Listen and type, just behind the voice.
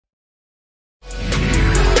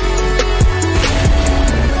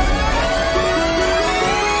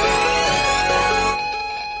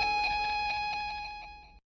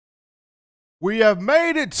We have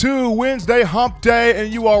made it to Wednesday Hump Day,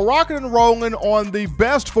 and you are rocking and rolling on the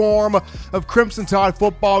best form of Crimson Tide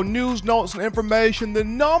football news, notes, and information. The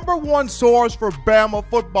number one source for Bama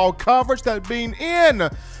football coverage, that being in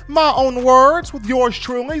my own words, with yours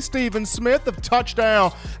truly, Stephen Smith of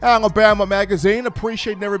Touchdown Alabama Magazine.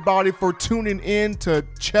 Appreciating everybody for tuning in to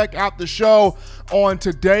check out the show on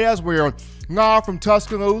today as we're live from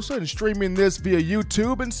Tuscaloosa and streaming this via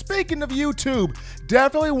YouTube. And speaking of YouTube,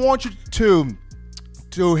 definitely want you to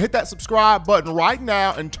hit that subscribe button right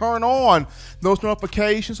now and turn on those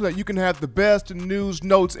notifications so that you can have the best in news,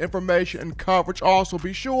 notes, information, and coverage. Also,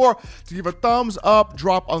 be sure to give a thumbs up,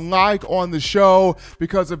 drop a like on the show.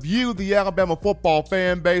 Because of you, the Alabama football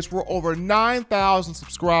fan base, we're over 9,000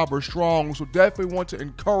 subscribers strong. So definitely want to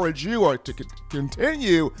encourage you, or to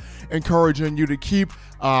continue encouraging you to keep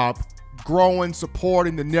growing,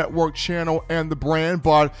 supporting the network channel and the brand.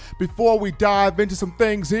 But before we dive into some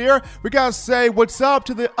things here, we gotta say what's up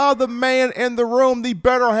to the other man in the room, the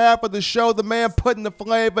better half of the show, the man putting the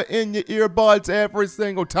flavor in your earbuds every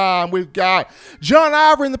single time. We've got John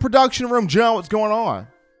Ivory in the production room. John, what's going on?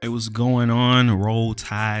 Hey, what's going on? Roll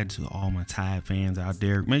Tide to all my Tide fans out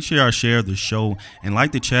there. Make sure y'all share the show and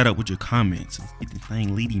like to chat up with your comments. Let's get the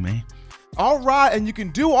thing leading, man. All right, and you can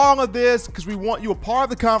do all of this because we want you a part of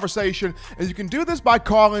the conversation, and you can do this by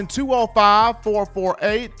calling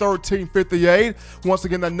 205-448-1358. Once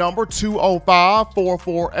again, that number,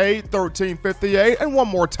 205-448-1358. And one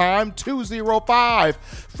more time,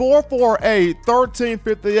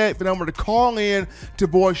 205-448-1358, the number to call in to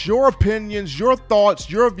voice your opinions, your thoughts,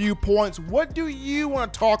 your viewpoints. What do you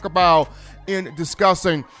want to talk about in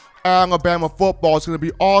discussing Alabama football? It's going to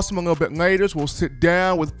be awesome. A little bit later, we'll sit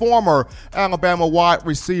down with former Alabama wide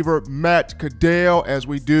receiver Matt Caddell, as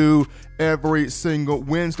we do every single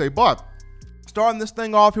Wednesday. But starting this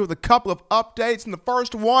thing off here with a couple of updates. And the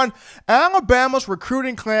first one, Alabama's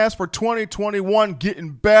recruiting class for 2021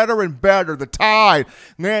 getting better and better. The Tide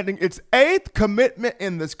landing its 8th commitment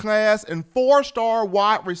in this class, and 4-star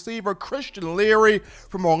wide receiver Christian Leary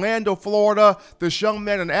from Orlando, Florida. This young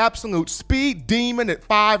man, an absolute speed demon at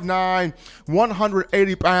 5'9",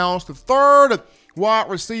 180 pounds. The third wide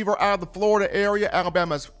receiver out of the Florida area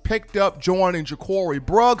Alabama's picked up, joining Ja'Cory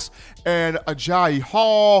Brooks and Ajayi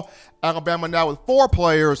Hall. Alabama now with 4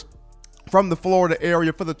 players from the Florida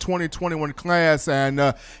area for the 2021 class, and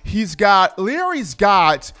Leary's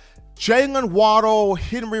got Jalen Waddle,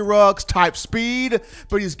 Henry Ruggs type speed,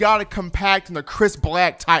 but he's got it compact in the Chris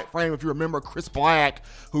Black type frame. If you remember Chris Black,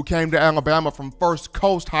 who came to Alabama from First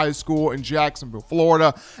Coast High School in Jacksonville,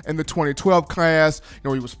 Florida, in the 2012 class. He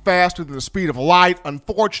was faster than the speed of light.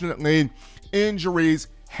 Unfortunately, injuries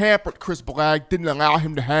hampered Chris Black, didn't allow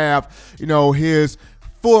him to have, his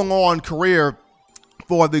full-on career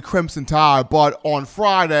for the Crimson Tide. But on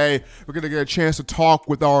Friday, we're going to get a chance to talk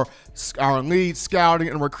with our lead scouting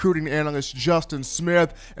and recruiting analyst, Justin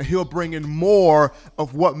Smith, and he'll bring in more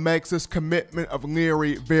of what makes this commitment of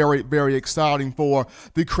Leary very, very exciting for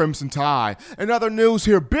the Crimson Tide. In other news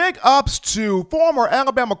here, big ups to former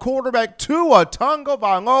Alabama quarterback Tua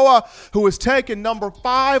Tagovailoa, who was taken number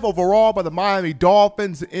 5 overall by the Miami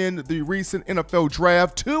Dolphins in the recent NFL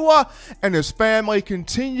draft. Tua and his family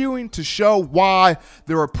continuing to show why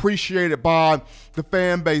they're appreciated by the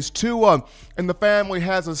fan base. Tua and the family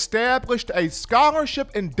has established a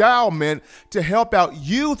scholarship endowment to help out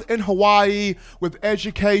youth in Hawaii with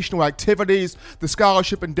educational activities. The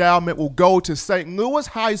scholarship endowment will go to St. Louis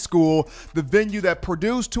High School, the venue that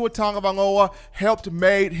produced Tua Tagovailoa, helped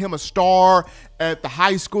made him a star at the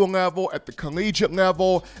high school level, at the collegiate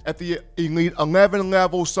level, at the Elite 11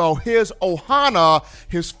 level. So his Ohana,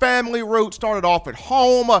 his family route, started off at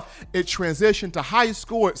home. It transitioned to high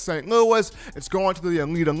school at St. Louis. It's going to the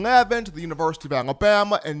Elite 11, to the University of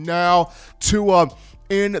Alabama, and now Tua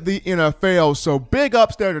in the NFL. So big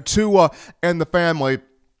ups there to Tua and the family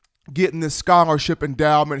getting this scholarship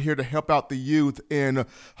endowment here to help out the youth in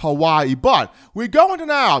Hawaii. But we go into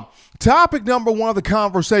now topic number 1 of the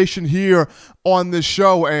conversation here on this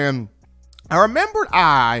show. And I remembered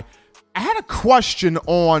I had a question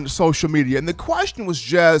on social media, and the question was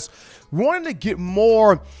just wanting to get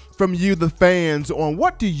more from you, the fans, on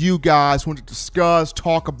what do you guys want to discuss,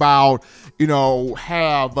 talk about,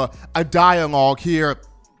 have a dialogue here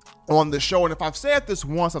on the show. And if I've said this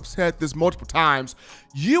once, I've said this multiple times.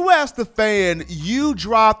 You as the fan, you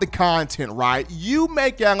drive the content, right? You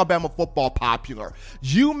make Alabama football popular.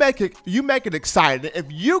 You make it exciting.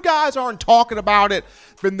 If you guys aren't talking about it,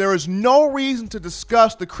 then there is no reason to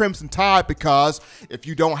discuss the Crimson Tide, because if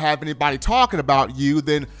you don't have anybody talking about you,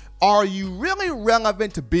 then are you really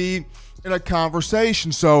relevant to be in a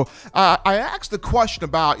conversation. So I asked the question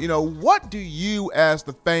about, what do you as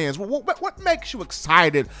the fans, what makes you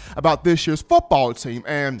excited about this year's football team?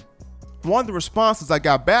 And one of the responses I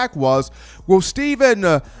got back was, well,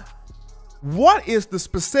 Steven, what is the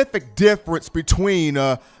specific difference between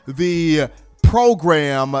the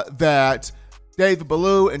program that David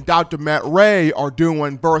Ballou and Dr. Matt Ray are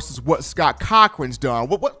doing versus what Scott Cochran's done?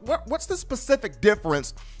 What's the specific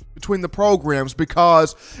difference between the programs?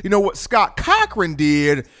 Because, what Scott Cochran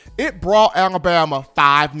did, it brought Alabama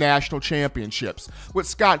 5 national championships. What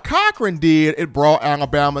Scott Cochran did, it brought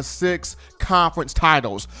Alabama 6 conference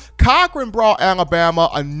titles. Cochran brought Alabama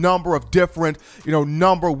a number of different,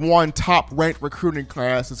 number 1 top-ranked recruiting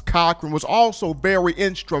classes. Cochran was also very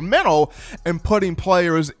instrumental in putting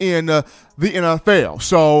players in the NFL.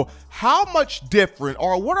 So how much different,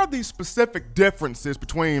 or what are these specific differences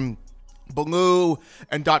between Ballou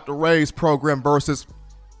and Dr. Ray's program versus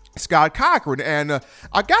Scott Cochran? And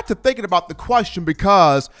I got to thinking about the question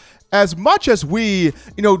because as much as we,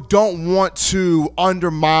 don't want to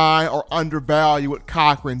undermine or undervalue what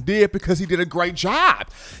Cochran did, because he did a great job.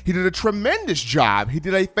 He did a tremendous job. He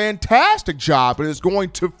did a fantastic job, and it's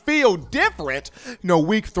going to feel different.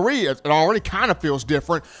 Week 3, it already kind of feels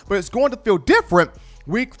different, but it's going to feel different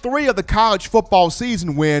Week 3 of the college football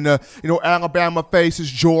season when, Alabama faces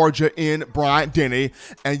Georgia in Bryant-Denny,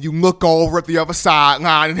 and you look over at the other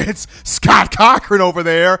sideline, and it's Scott Cochran over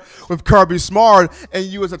there with Kirby Smart, and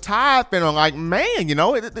you as a Tide fan are like, man,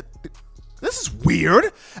 this is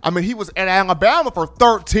weird. I mean, he was at Alabama for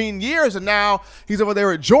 13 years, and now he's over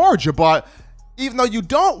there at Georgia. But even though you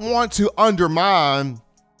don't want to undermine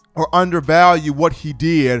or undervalue what he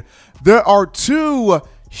did, there are 2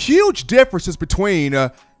 huge differences between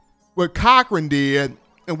what Cochran did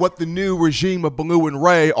and what the new regime of Ballou and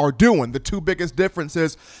Ray are doing. The 2 biggest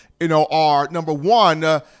differences, are, number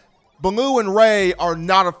 1, Ballou and Ray are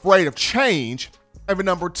not afraid of change. And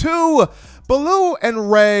number 2, Ballou and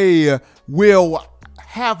Ray will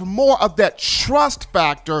have more of that trust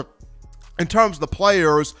factor in terms of the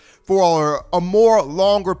players for a more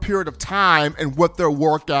longer period of time and what their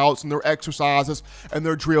workouts and their exercises and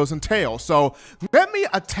their drills entail. So let me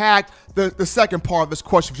attack the second part of this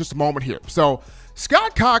question for just a moment here. So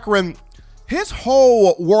Scott Cochran, his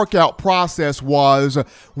whole workout process was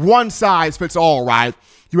one size fits all, right?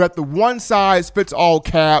 You had the one size fits all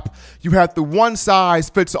cap, you had the one size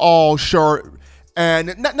fits all shirt,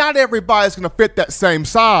 and not everybody's going to fit that same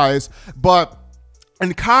size, but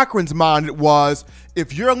in Cochran's mind, it was,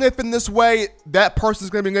 if you're lifting this way, that person's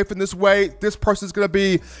going to be lifting this way. This person's going to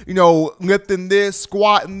be, lifting this,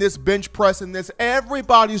 squatting this, bench pressing this.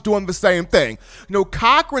 Everybody's doing the same thing.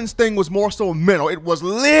 Cochran's thing was more so mental. It was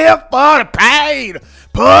lift for the pain.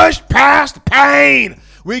 Push past the pain.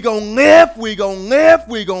 We gonna lift, we gonna lift,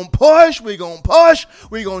 we gonna push, we gonna push,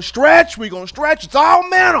 we gonna stretch, we gonna stretch. It's all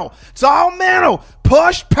mental. It's all mental.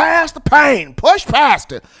 Push past the pain. Push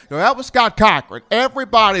past it. That was Scott Cochran.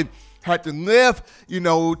 Everybody had to lift,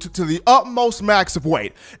 to the utmost max of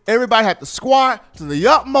weight. Everybody had to squat to the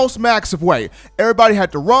utmost max of weight. Everybody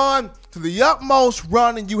had to run to the utmost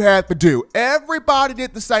running you had to do. Everybody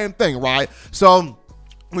did the same thing, right? So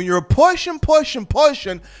when you're pushing,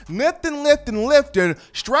 lifting,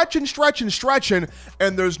 stretching,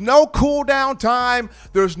 and there's no cool down time,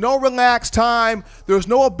 there's no relax time, there's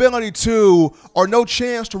no ability to, or no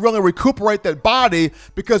chance to really recuperate that body,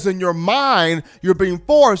 because in your mind, you're being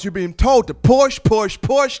told to push, stretch,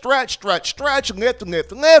 lift.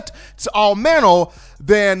 It's all mental,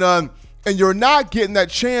 then, and you're not getting that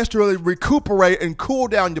chance to really recuperate and cool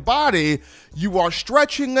down your body. You are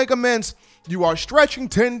stretching ligaments, you are stretching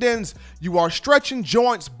tendons, you are stretching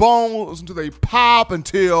joints, bones until they pop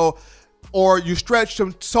or you stretch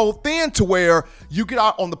them so thin to where you get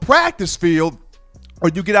out on the practice field or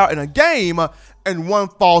you get out in a game and one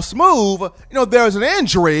false move, there's an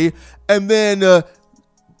injury, and then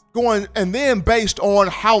based on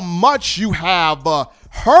how much you have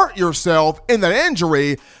hurt yourself in that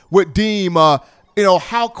injury would deem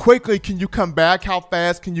how quickly can you come back? How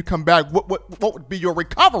fast can you come back? What would be your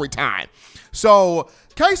recovery time? So,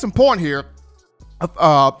 case in point here,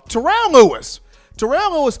 Terrell Lewis.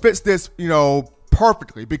 Terrell Lewis fits this,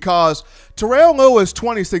 perfectly, because Terrell Lewis,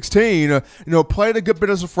 2016, played a good bit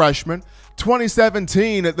as a freshman.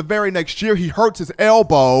 2017, the very next year, he hurts his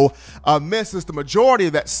elbow, misses the majority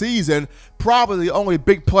of that season. Probably the only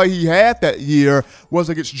big play he had that year was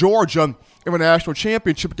against Georgia in a national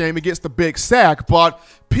championship game against the Big Sack. But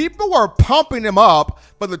people were pumping him up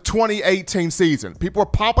for the 2018 season. People were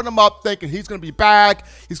pumping him up thinking he's going to be back,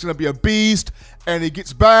 he's going to be a beast, and he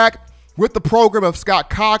gets back. with the program of Scott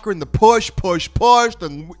Cochran, the push, the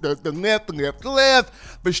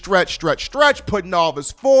lift, the stretch, putting all of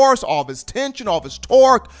his force, all of his tension, all of his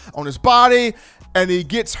torque on his body, and he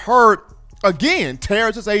gets hurt again,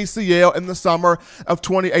 tears his ACL in the summer of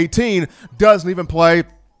 2018, doesn't even play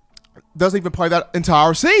that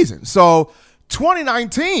entire season. So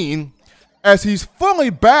 2019, as he's fully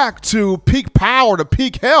back to peak power, to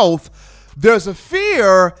peak health, there's a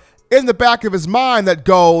fear in the back of his mind that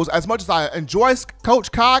goes, as much as I enjoy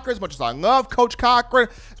Coach Cochran, as much as I love Coach Cochran,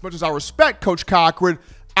 as much as I respect Coach Cochran,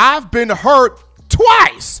 I've been hurt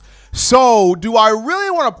twice. So do I really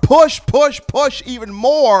want to push even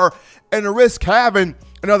more and risk having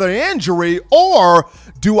another injury, or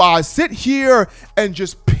do I sit here and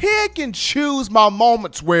just pick and choose my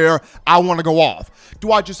moments where I want to go off?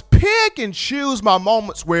 Do I just pick and choose my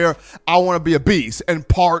moments where I want to be a beast? And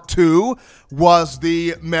part two was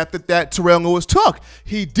the method that Terrell Lewis took.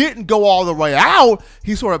 He didn't go all the way out.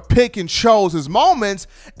 He sort of pick and chose his moments,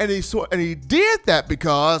 and he did that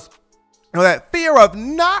because that fear of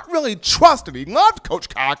not really trusting. He loved Coach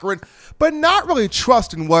Cochran, but not really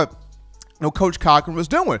trusting what Coach Cochran was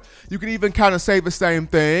doing. You could even kind of say the same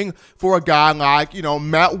thing for a guy like,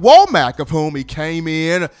 Matt Womack, of whom he came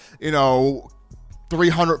in,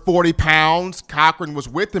 340 pounds. Cochran was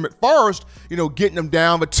with him at first, getting him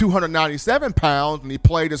down to 297 pounds, and he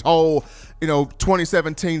played his whole,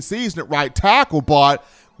 2017 season at right tackle. But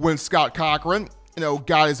when Scott Cochran,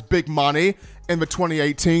 got his big money in the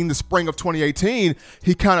spring of 2018,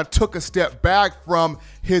 he kind of took a step back from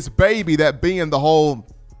his baby, that being the whole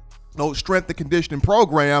strength and conditioning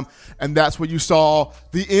program, and that's where you saw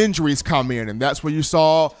the injuries come in, and that's where you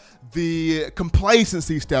saw the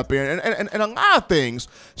complacency step in, and a lot of things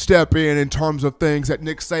step in terms of things that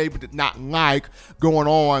Nick Saban did not like going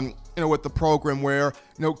on, with the program where,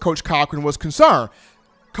 Coach Cochran was concerned.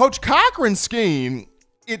 Coach Cochran's scheme,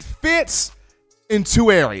 it fits in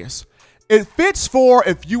two areas. It fits for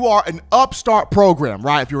if you are an upstart program,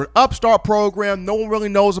 right? If you're an upstart program, no one really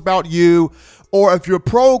knows about you, or if you're a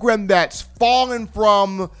program that's fallen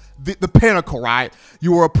from the pinnacle, right?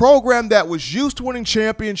 You were a program that was used to winning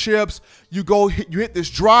championships. You hit this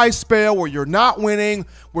dry spell where you're not winning,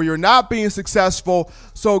 where you're not being successful.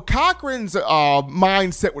 So Cochran's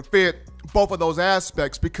mindset would fit both of those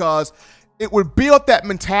aspects, because it would build that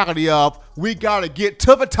mentality of, we got to get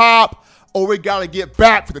to the top or we got to get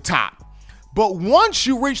back to the top. But once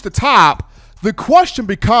you reach the top, the question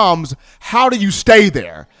becomes, how do you stay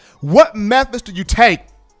there? What methods do you take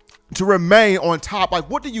to remain on top? Like,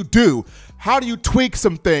 what do you do? How do you tweak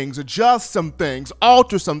some things, adjust some things,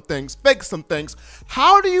 alter some things, fix some things?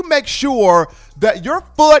 How do you make sure that your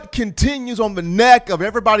foot continues on the neck of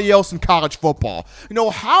everybody else in college football?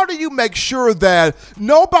 How do you make sure that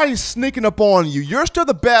nobody's sneaking up on you? You're still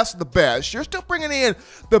the best of the best. You're still bringing in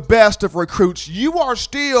the best of recruits. You are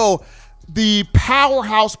still the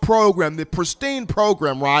powerhouse program, the pristine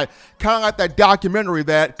program, right? Kind of like that documentary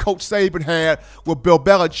that Coach Saban had with Bill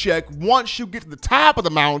Belichick. Once you get to the top of the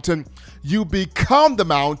mountain, you become the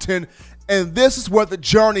mountain. And this is where the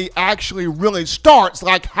journey actually really starts.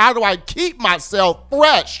 Like, how do I keep myself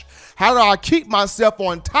fresh? How do I keep myself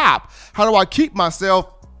on top? How do I keep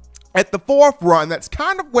myself at the forefront? And that's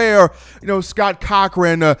kind of where, Scott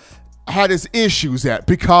Cochran had his issues at,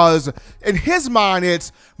 because in his mind,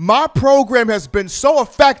 it's, my program has been so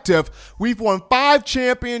effective. We've won 5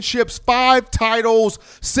 championships, 5 titles,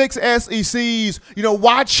 6 SECs.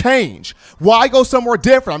 Why change? Why go somewhere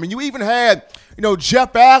different? I mean, you even had,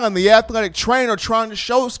 Jeff Allen, the athletic trainer, trying to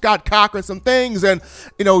show Scott Cochran some things, and,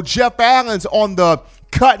 Jeff Allen's on the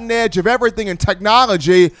cutting edge of everything in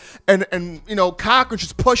technology, and Cochran's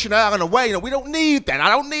just pushing Allen away. We don't need that. I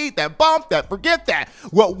don't need that. Bump that. Forget that.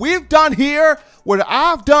 What we've done here, what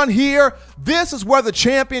I've done here, this is where the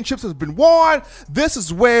championships have been won. This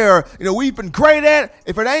is where, we've been great at.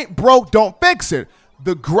 If it ain't broke, don't fix it.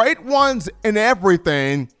 The great ones in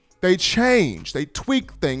everything, they change, they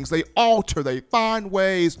tweak things, they alter, they find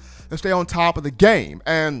ways to stay on top of the game.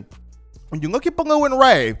 And when you look at Ballou and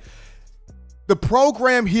Ray, the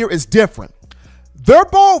program here is different.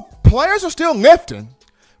 Players are still lifting,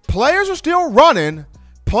 players are still running,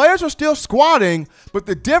 players are still squatting, but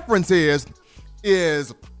the difference is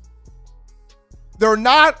they're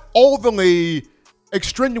not overly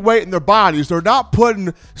extenuating their bodies. They're not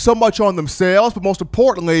putting so much on themselves, but most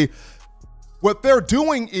importantly, what they're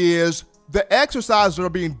doing is the exercises that are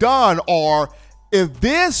being done are, if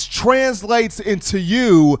this translates into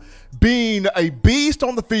you being a beast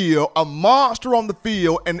on the field, a monster on the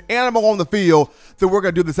field, an animal on the field, then we're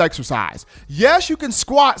going to do this exercise. Yes, you can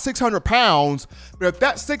squat 600 pounds, but if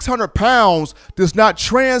that 600 pounds does not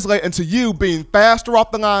translate into you being faster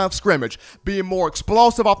off the line of scrimmage, being more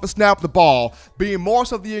explosive off the snap of the ball, being more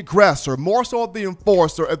so the aggressor, more so the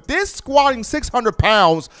enforcer, if this squatting 600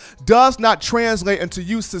 pounds does not translate into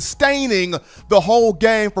you sustaining the whole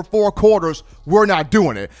game for 4 quarters, we're not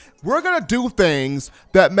doing it. We're going to do things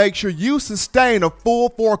that make sure you sustain a full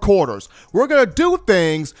 4 quarters. We're going to do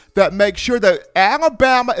things that make sure that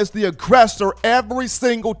Alabama is the aggressor every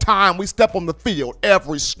single time we step on the field.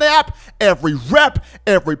 Every snap, every rep,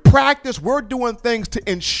 every practice, we're doing things to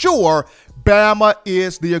ensure Bama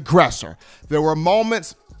is the aggressor. There were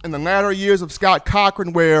moments in the latter years of Scott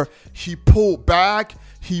Cochran where he pulled back,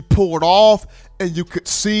 he pulled off, and you could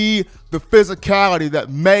see the physicality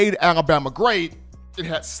that made Alabama great. It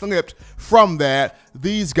had slipped from that.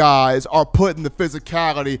 These guys are putting the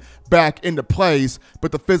physicality back into place,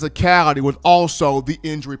 but the physicality was also the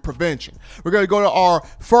injury prevention. We're going to go to our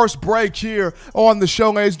first break here on the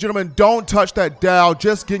show, ladies and gentlemen. Don't touch that dial.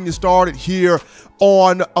 Just getting you started here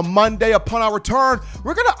on a Monday. Upon our return,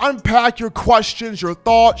 we're going to unpack your questions, your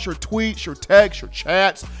thoughts, your tweets, your texts, your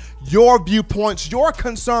chats, your viewpoints, your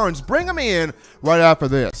concerns. Bring them in right after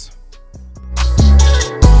this.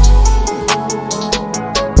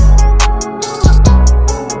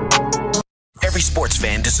 Every sports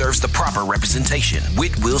fan deserves the proper representation.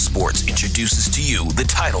 Whitwell Sports introduces to you the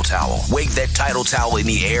Title Towel. Wave that Title Towel in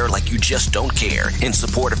the air like you just don't care in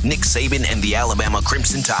support of Nick Saban and the Alabama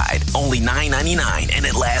Crimson Tide. Only $9.99 and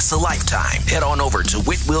it lasts a lifetime. Head on over to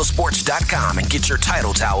whitwellsports.com and get your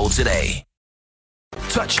Title Towel today.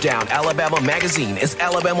 Touchdown Alabama Magazine is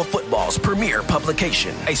Alabama football's premier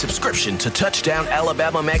publication. A subscription to Touchdown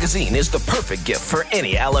Alabama Magazine is the perfect gift for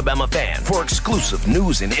any Alabama fan. For exclusive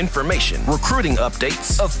news and information, recruiting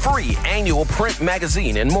updates, a free annual print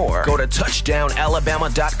magazine, and more, go to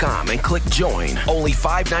touchdownalabama.com and click join. Only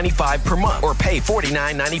 $5.95 per month or pay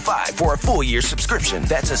 $49.95 for a full year subscription.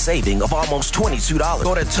 That's a saving of almost $22.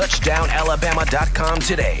 Go to touchdownalabama.com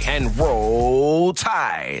today and roll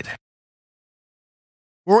Tide.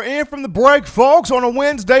 We're in from the break, folks, on a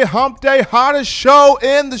Wednesday, hump day, hottest show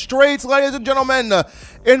in the streets, ladies and gentlemen.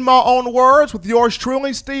 In my own words, with yours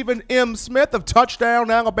truly, Stephen M. Smith of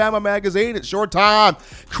Touchdown Alabama Magazine. It's your time,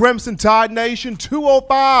 Crimson Tide Nation,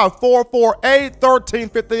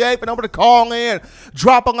 205-448-1358. The number to call in,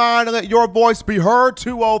 drop a line and let your voice be heard,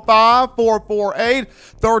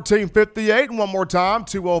 205-448-1358. And one more time,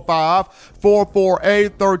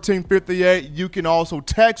 205-448-1358. You can also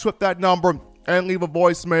text with that number and leave a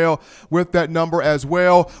voicemail with that number as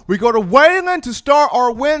well. We go to Waylon to start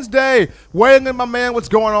our Wednesday. Waylon, my man, what's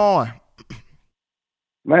going on?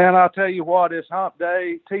 Man, I'll tell you what, it's hump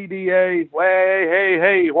day, TDA,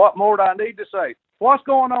 hey, what more do I need to say? What's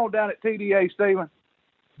going on down at TDA, Stephen?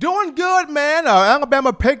 Doing good, man.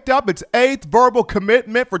 Alabama picked up its 8th verbal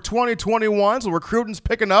commitment for 2021, so recruiting's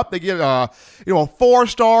picking up. They get a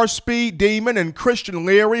 4-star speed demon and Christian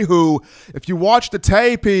Leary, who, if you watch the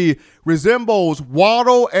tape, he resembles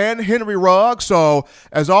Waddle and Henry Ruggs. So,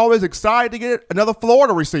 as always, excited to get another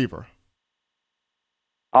Florida receiver.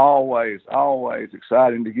 Always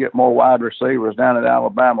exciting to get more wide receivers down at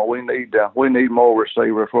Alabama. We need more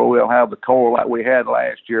receivers where we'll have the core like we had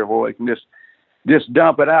last year, where we can just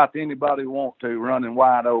dump it out to anybody who want to, running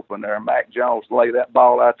wide open there. Mac Jones lay that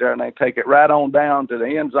ball out there, and they take it right on down to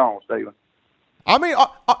the end zone, Stephen. I mean,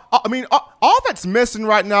 all that's missing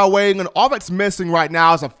right now, Wade, and all that's missing right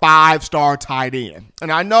now is a 5-star tight end.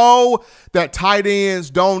 And I know that tight ends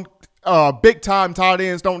don't, big-time tight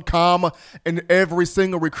ends don't come in every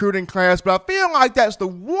single recruiting class, but I feel like that's the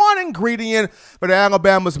one ingredient that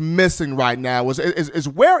Alabama's missing right now is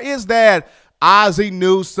where is that Ozzie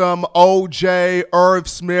Newsome, OJ, Irv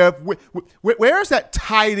Smith? Where's that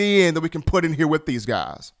tight end that we can put in here with these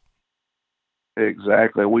guys?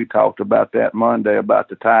 Exactly. We talked about that Monday about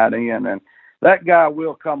the tight end, and that guy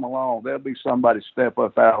will come along. There'll be somebody step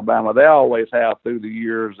up Alabama. They always have through the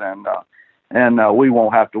years, and we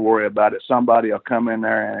won't have to worry about it. Somebody will come in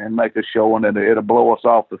there and make a show, and it'll blow us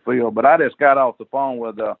off the field. But I just got off the phone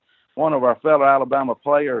with one of our fellow Alabama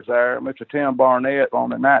players there, Mr. Tim Barnett,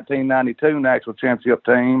 on the 1992 National Championship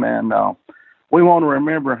team, and we want to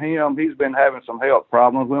remember him. He's been having some health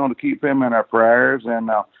problems. We want to keep him in our prayers, and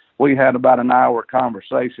we had about an hour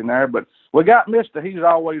conversation there. But we got Mr. He's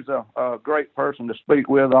always a great person to speak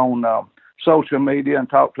with on social media and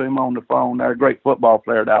talk to him on the phone there. A great football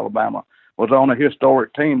player at Alabama. Was on a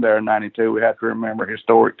historic team there in 92. We have to remember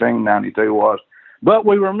historic team 92 was. But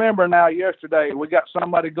we remember now yesterday we got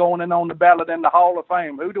somebody going in on the ballot in the Hall of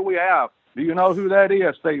Fame. Who do we have? Do you know who that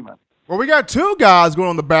is, Stephen? Well, we got two guys going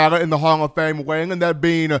on the ballot in the Hall of Fame, Wayne, and that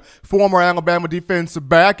being former Alabama defensive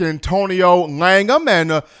back Antonio Langham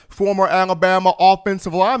and former Alabama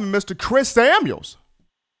offensive lineman Mr. Chris Samuels.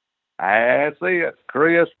 That's it.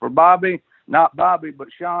 Chris for Bobby. Not Bobby, but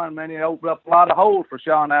Sean. Man, he opened up a lot of holes for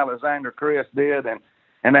Sean Alexander. Chris did,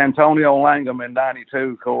 and Antonio Langham in '92.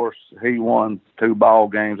 Of course, he won 2 ball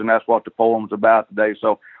games, and that's what the poem's about today.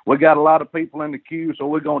 So we got a lot of people in the queue, so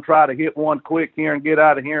we're gonna try to hit one quick here and get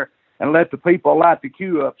out of here and let the people light the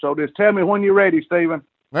queue up. So just tell me when you're ready, Stephen.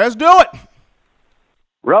 Let's do it.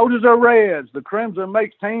 Roses are reds. The crimson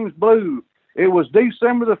makes teams blue. It was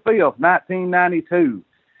December the 5th, 1992.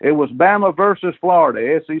 It was Bama versus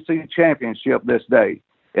Florida, SEC championship this day.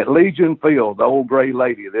 At Legion Field, the old gray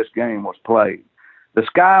lady, this game was played. The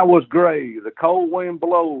sky was gray. The cold wind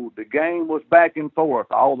blowed. The game was back and forth.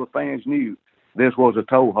 All the fans knew this was a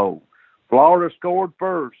toe-hold. Florida scored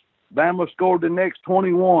first. Bama scored the next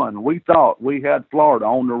 21. We thought we had Florida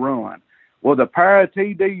on the run. With a pair of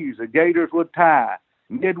TDs, the Gators would tie.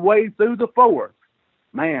 Midway through the 4th,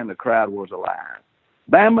 man, the crowd was alive.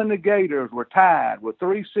 Bama and the Gators were tied with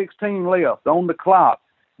 3:16 left on the clock.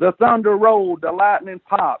 The thunder rolled, the lightning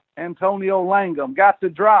popped. Antonio Langham got the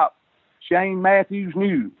drop. Shane Matthews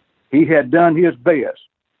knew he had done his best,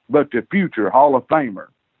 but the future Hall of Famer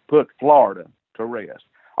put Florida to rest.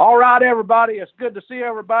 All right, everybody, it's good to see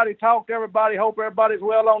everybody, talk to everybody. Hope everybody's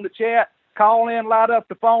well on the chat. Call in, light up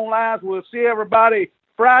the phone lines. We'll see everybody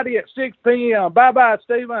Friday at 6 p.m. Bye-bye,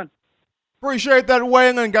 Stephen. Appreciate that,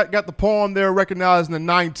 Wayne, and got the poem there recognizing the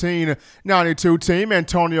 1992 team.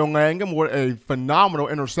 Antonio Langham, what a phenomenal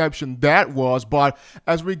interception that was. But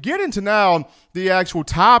as we get into now the actual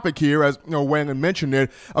topic here, as you know, Wayne mentioned it,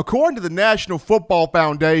 according to the National Football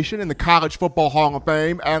Foundation and the College Football Hall of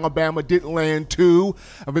Fame, Alabama did land 2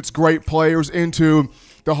 of its great players into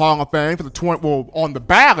the Hall of Fame for the on the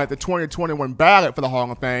ballot, the 2021 ballot for the Hall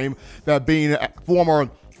of Fame, that being former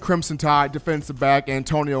Crimson Tide defensive back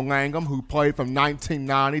Antonio Langham, who played from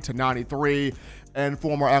 1990 to 93, and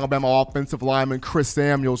former Alabama offensive lineman Chris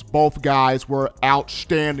Samuels. Both guys were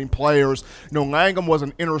outstanding players. You know, Langham was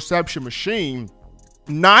an interception machine.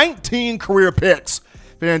 19 career picks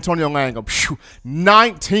for Antonio Langham.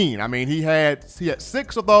 19. I mean, he had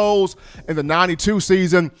 6 of those in the 92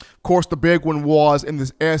 season. Of course, the big one was in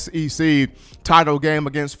this SEC title game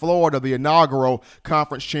against Florida, the inaugural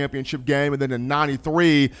conference championship game. And then in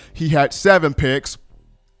 93, he had 7 picks.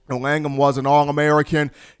 Langham was an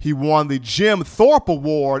All-American. He won the Jim Thorpe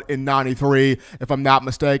Award in 93, if I'm not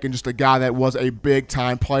mistaken. Just a guy that was a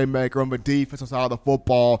big-time playmaker on the defensive side of the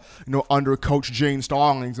football, you know, under Coach Gene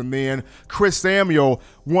Stallings. And then Chris Samuel,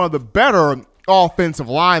 one of the better offensive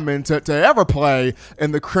linemen to ever play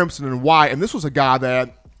in the Crimson and White. And this was a guy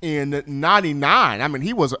that in 99, I mean,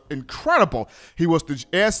 he was incredible. He was the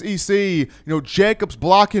SEC, you know, Jacobs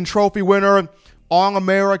Blocking Trophy winner,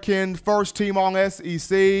 All-American, first team on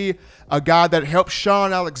SEC, a guy that helped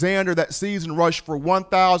Sean Alexander that season rush for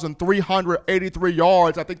 1,383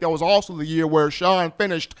 yards. I think that was also the year where Sean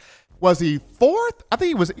finished, was he 4th? I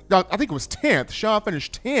think it was 10th. Sean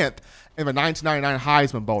finished 10th in the 1999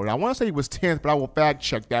 Heisman Bowl. I want to say he was 10th, but I will fact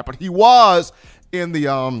check that. But he was in the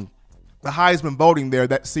Heisman voting there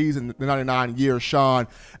that season, the 99 year, Sean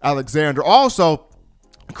Alexander. Also,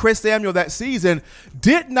 Chris Samuel that season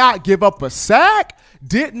did not give up a sack,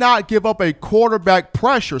 did not give up a quarterback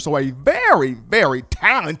pressure. So a very, very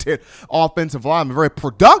talented offensive lineman, very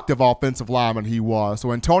productive offensive lineman he was.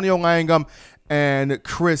 So Antonio Langham and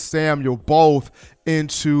Chris Samuel both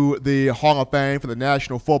into the Hall of Fame for the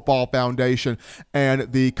National Football Foundation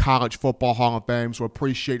and the College Football Hall of Fame. So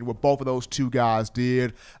appreciate what both of those two guys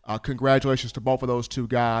did. Congratulations to both of those two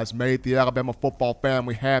guys. Made the Alabama football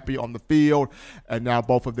family happy on the field, and now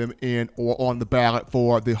both of them in or on the ballot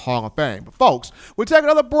for the Hall of Fame. But folks, we'll take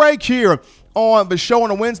another break here on the show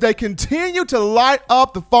on a Wednesday. Continue to light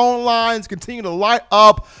up the phone lines. Continue to light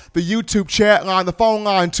up the YouTube chat line. The phone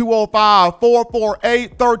line,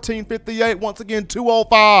 205-448-1358. Once again,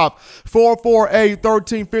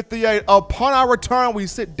 205-448-1358. Upon our return, we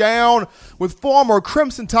sit down with former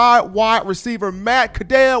Crimson Tide wide receiver Matt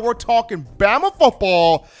Caddell. We're talking Bama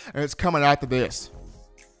football, and it's coming after this.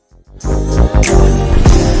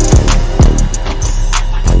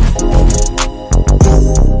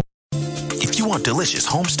 If you want delicious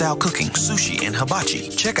home-style cooking, sushi, and hibachi,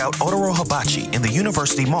 check out Otoro Hibachi in the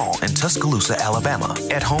University Mall in Tuscaloosa, Alabama.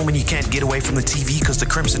 At home and you can't get away from the TV because the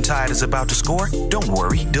Crimson Tide is about to score? Don't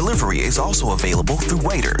worry, delivery is also available through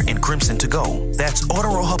Waiter and Crimson To Go. That's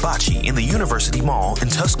Otoro Hibachi in the University Mall in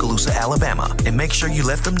Tuscaloosa, Alabama. And make sure you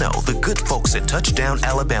let them know the good folks at Touchdown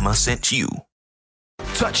Alabama sent you.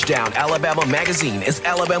 Touchdown Alabama Magazine is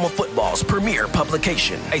Alabama football's premier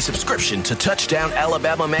publication. A subscription to Touchdown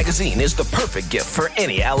Alabama Magazine is the perfect gift for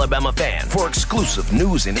any Alabama fan. For exclusive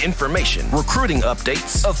news and information, recruiting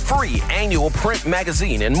updates, a free annual print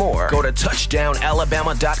magazine, and more, go to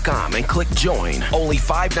touchdownalabama.com and click join. Only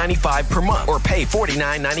 $5.95 per month or pay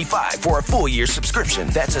 $49.95 for a full year subscription.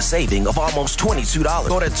 That's a saving of almost $22.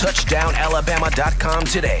 Go to touchdownalabama.com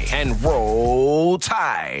today and roll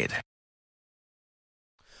Tide.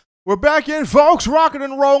 We're back in, folks, rocking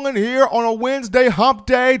and rolling here on a Wednesday hump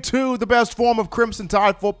day to the best form of Crimson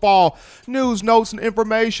Tide football news, notes, and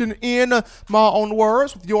information in my own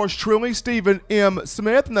words with yours truly, Stephen M.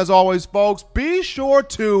 Smith. And as always, folks, be sure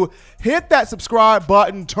to hit that subscribe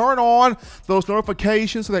button, turn on those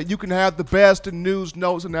notifications so that you can have the best news,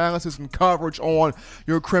 notes, analysis, and coverage on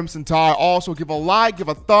your Crimson Tide. Also, give a like, give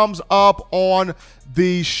a thumbs up on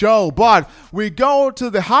the show. But we go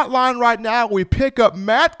to the hotline right now. We pick up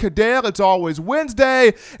Matt Caddell. It's always Wednesday,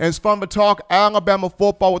 and it's fun to talk Alabama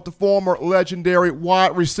football with the former legendary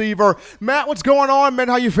wide receiver. Matt, what's going on, man?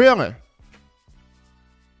 How you feeling?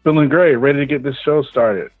 Feeling great. Ready to get this show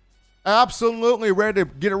started. Absolutely ready to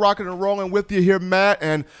get it rocking and rolling with you here, Matt.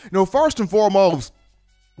 And, first and foremost,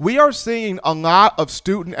 we are seeing a lot of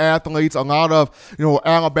student athletes, a lot of,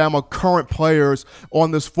 Alabama current players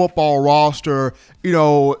on this football roster,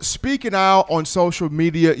 speaking out on social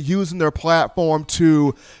media, using their platform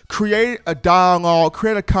to create a dialogue,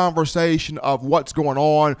 create a conversation of what's going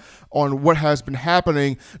on what has been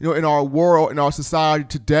happening, in our world, in our society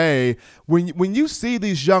today. When you see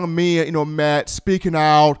these young men, Matt, speaking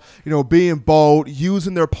out, being bold,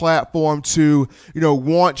 using their platform to,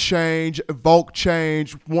 want change, evoke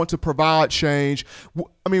change, want to provide change.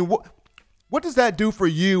 I mean, what does that do for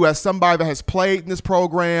you as somebody that has played in this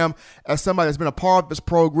program, as somebody that's been a part of this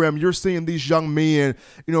program? You're seeing these young men,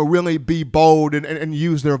 really be bold and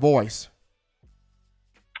use their voice.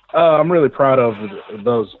 I'm really proud of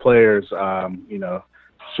those players.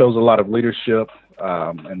 Shows a lot of leadership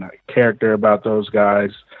and character about those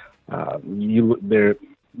guys. You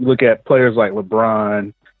look at players like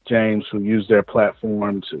LeBron James, who use their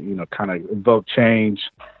platform to, kind of evoke change.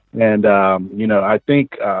 And, I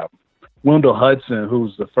think Wendell Hudson,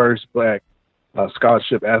 who's the first black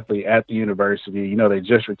scholarship athlete at the university, they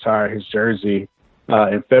just retired his jersey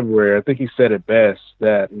in February. I think he said it best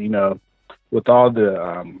that, with all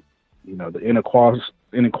the, the inequality,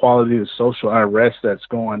 the social unrest that's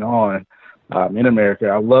going on in America,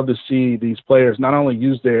 I love to see these players not only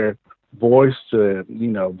use their voice to,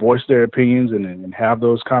 voice their opinions and have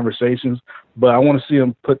those conversations, but I want to see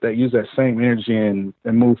them use that same energy and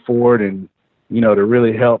move forward and, to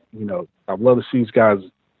really help. I'd love to see these guys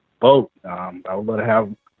vote. I would love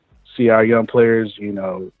to see our young players,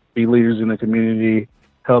 be leaders in the community,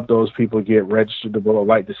 help those people get registered to vote. I'd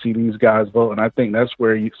like to see these guys vote. And I think that's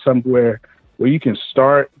somewhere where you can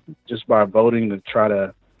start just by voting to try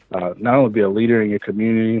to not only be a leader in your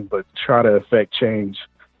community, but try to affect change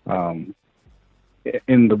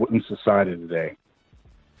in society today.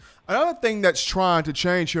 Another thing that's trying to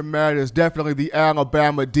change here, Matt, is definitely the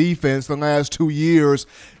Alabama defense the last 2 years.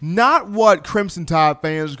 Not what Crimson Tide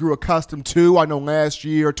fans grew accustomed to. I know last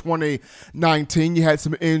year, 2019, you had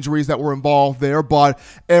some injuries that were involved there, but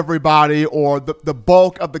everybody or the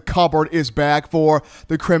bulk of the cupboard is back for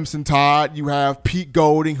the Crimson Tide. You have Pete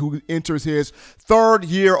Golding, who enters his third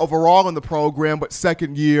year overall in the program, but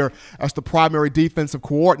second year as the primary defensive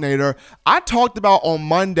coordinator. I talked about on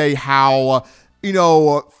Monday how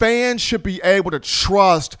fans should be able to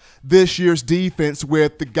trust this year's defense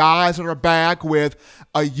with the guys that are back with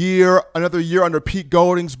another year under Pete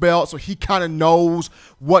Golding's belt, so he kind of knows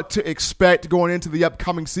what to expect going into the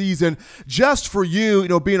upcoming season. Just for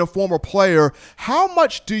you, being a former player, how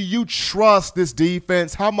much do you trust this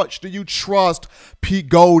defense? How much do you trust Pete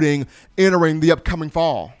Golding entering the upcoming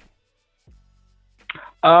fall?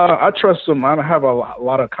 I trust him. I have a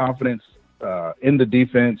lot of confidence in the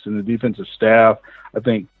defense and the defensive staff. I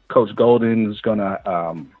think Coach Golden is going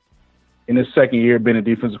to, in his second year being a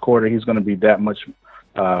defensive coordinator, he's going to be that much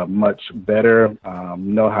better,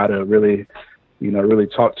 know how to really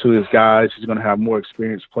talk to his guys. He's going to have more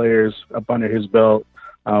experienced players up under his belt.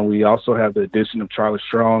 We also have the addition of Charlie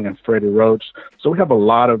Strong and Freddie Roach. So we have a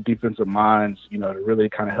lot of defensive minds, to really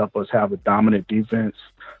kind of help us have a dominant defense.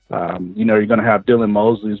 You're going to have Dylan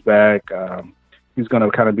Mosley's back. He's going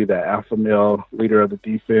to kind of be the alpha male leader of the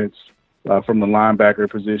defense from the linebacker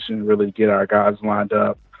position, really get our guys lined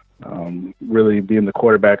up, really being the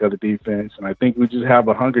quarterback of the defense. And I think we just have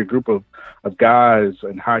a hungry group of guys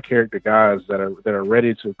and high character guys that are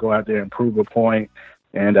ready to go out there and prove a point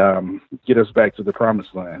and get us back to the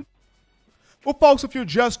promised land. Well, folks, if you're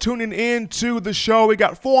just tuning in to the show, we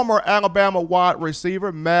got former Alabama wide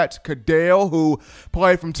receiver Matt Caddell, who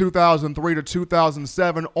played from 2003 to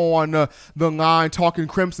 2007 on the line, talking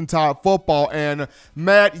Crimson Tide football. And,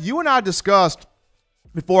 Matt, you and I discussed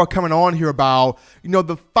before coming on here about,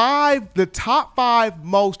 the top 5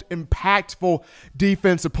 most impactful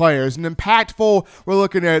defensive players. And impactful, we're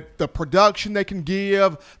looking at the production they can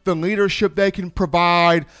give, the leadership they can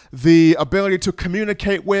provide, the ability to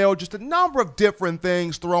communicate well, just a number of different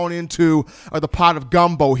things thrown into the pot of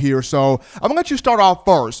gumbo here. So I'm going to let you start off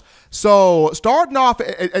first. So starting off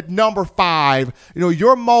at number 5,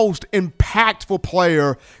 your most impactful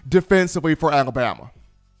player defensively for Alabama.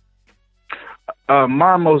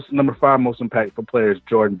 My number 5 most impactful player is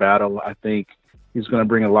Jordan Battle. I think he's going to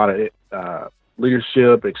bring a lot of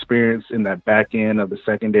leadership experience in that back end of the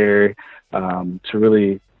secondary to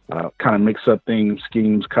really kind of mix up things,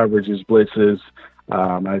 schemes, coverages, blitzes.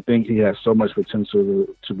 I think he has so much potential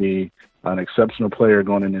to be an exceptional player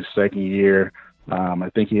going in his second year. I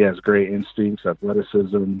think he has great instincts,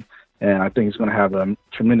 athleticism, and I think he's going to have a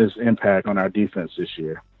tremendous impact on our defense this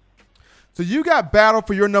year. So you got Battle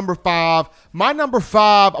for your number 5. My number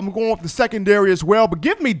 5, I'm going with the secondary as well, but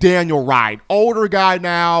give me Daniel Wright. Older guy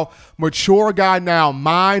now, mature guy now,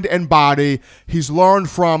 mind and body. He's learned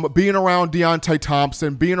from being around Deontay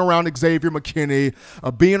Thompson, being around Xavier McKinney,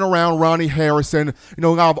 being around Ronnie Harrison. A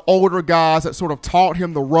lot of older guys that sort of taught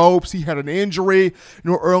him the ropes. He had an injury,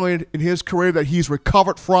 early in his career that he's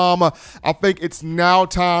recovered from. I think it's now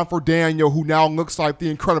time for Daniel, who now looks like the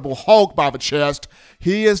Incredible Hulk by the chest.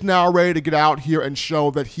 He is now ready to get out here and show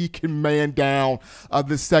that he can man down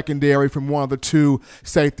this secondary from one of the 2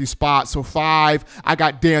 safety spots. So 5, I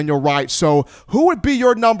got Daniel Wright. So who would be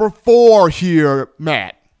your number 4 here,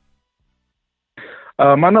 Matt?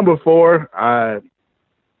 My number 4, I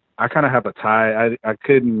kind of have a tie. I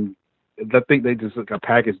think they just look a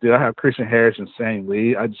package deal. I have Christian Harris and Shane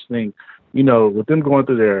Lee. I just think, with them going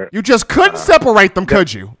through their – You just couldn't separate them,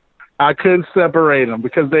 could you? I couldn't separate them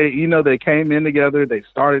because they came in together, they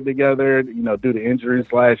started together, due to injuries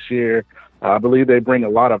last year. I believe they bring a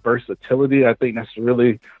lot of versatility. I think that's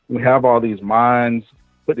really, we have all these minds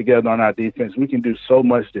put together on our defense. We can do so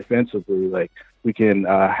much defensively. Like we can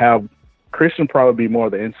have Christian probably be more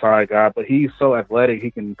the inside guy, but he's so athletic. He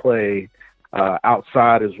can play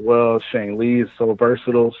outside as well. Shane Lee is so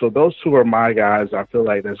versatile. So those 2 are my guys. I feel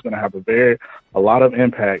like that's going to have a lot of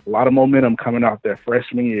impact, a lot of momentum coming off their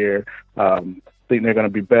freshman year. I think they're going to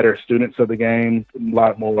be better students of the game, a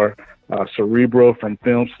lot more cerebral from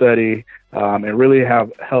film study, and really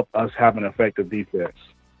help us have an effective defense.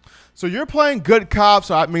 So you're playing good cop,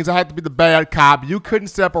 so that means I have to be the bad cop. You couldn't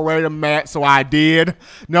separate them, Matt, so I did.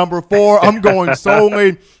 Number 4, I'm going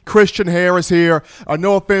solely Christian Harris here.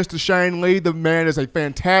 No offense to Shane Lee. The man is a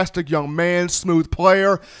fantastic young man, smooth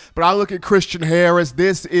player. But I look at Christian Harris.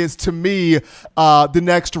 This is, to me, the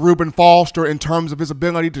next Reuben Foster in terms of his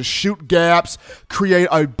ability to shoot gaps, create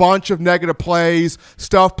a bunch of negative plays,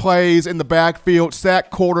 stuff plays in the backfield,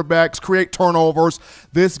 sack quarterbacks, create turnovers.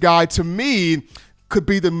 This guy, to me, could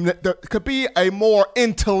be a more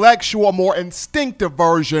intellectual, more instinctive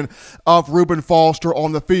version of Reuben Foster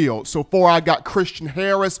on the field. So 4, I got Christian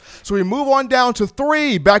Harris. So we move on down to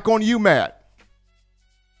 3. Back on you, Matt.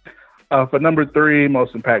 For number 3,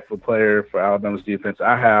 most impactful player for Alabama's defense,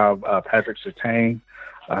 I have Patrick Surtain.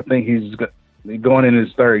 I think he's going in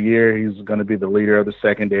his 3rd year. He's going to be the leader of the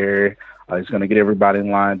secondary. He's going to get everybody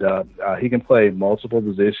lined up. He can play multiple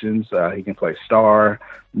positions. He can play star,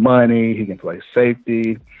 money. He can play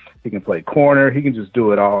safety. He can play corner. He can just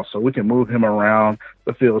do it all. So we can move him around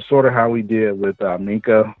the field, sort of how we did with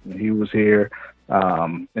Minka when he was here,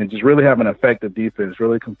 and just really have an effective defense,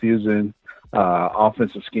 really confusing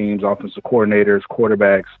offensive schemes, offensive coordinators,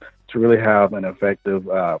 quarterbacks to really have an effective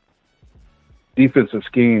defensive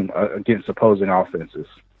scheme against opposing offenses.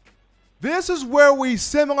 This is where we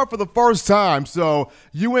similar for the first time. So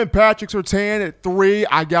you and Patrick Surtain at 3.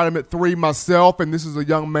 I got him at 3 myself, and this is a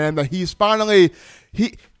young man that he's finally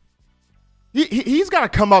he's got to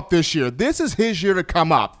come up this year. This is his year to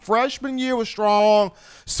come up. Freshman year was strong.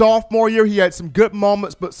 Sophomore year he had some good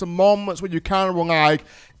moments, but some moments where you kind of were like,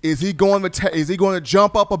 Is he going to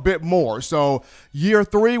jump up a bit more? So year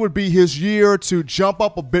 3 would be his year to jump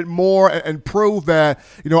up a bit more and prove that,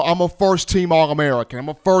 I'm a first-team All-American. I'm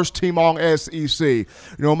a first-team All-SEC.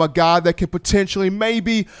 I'm a guy that can potentially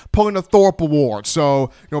maybe pull in the Thorpe Award.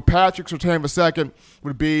 So, Patrick Surtain II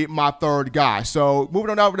would be my third guy. So moving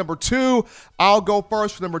on over to number 2, I'll go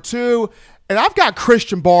first for number 2. And I've got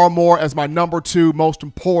Christian Barmore as my number 2 most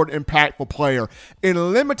important, impactful player.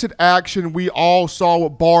 In limited action, we all saw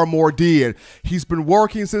what Barmore did. He's been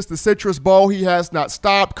working since the Citrus Bowl. He has not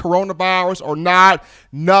stopped, coronavirus or not.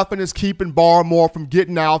 Nothing is keeping Barmore from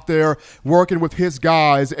getting out there, working with his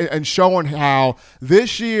guys, and showing how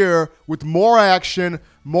this year, with more action,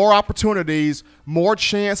 more opportunities, more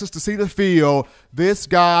chances to see the field, this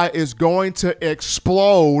guy is going to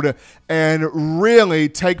explode and really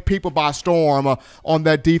take people by storm on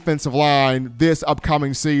that defensive line this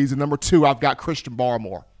upcoming season. Number 2, I've got Christian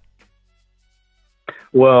Barmore.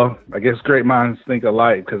 Well, I guess great minds think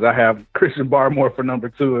alike, because I have Christian Barmore for number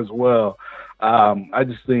 2 as well. I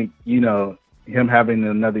just think, him having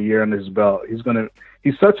another year on his belt,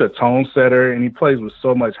 he's such a tone setter, and he plays with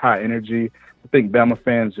so much high energy. I think Bama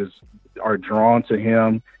fans just are drawn to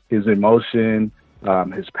him, his emotion,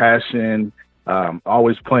 his passion,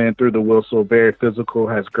 always playing through the whistle, very physical,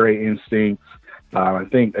 has great instincts. I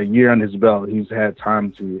think a year on his belt, he's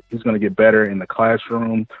going to get better in the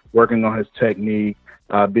classroom, working on his technique,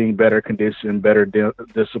 being better conditioned, better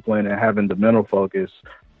discipline, and having the mental focus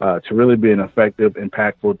to really be an effective,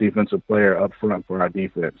 impactful defensive player up front for our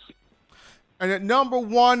defense. And at number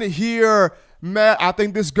 1 here, Matt, I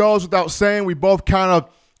think this goes without saying. We both kind of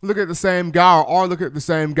look at the same guy or are looking at the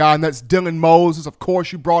same guy, and that's Dylan Moses. Of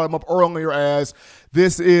course, you brought him up earlier as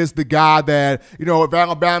this is the guy that, if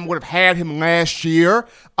Alabama would have had him last year,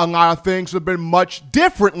 a lot of things would have been much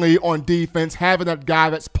differently on defense, having that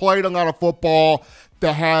guy that's played a lot of football,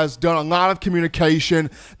 that has done a lot of communication,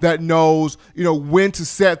 that knows, when to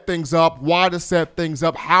set things up, why to set things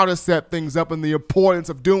up, how to set things up, and the importance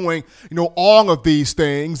of doing, all of these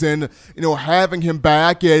things. And, having him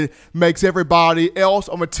back, it makes everybody else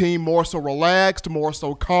on the team more so relaxed, more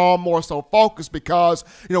so calm, more so focused, because,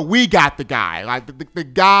 we got the guy. Like, the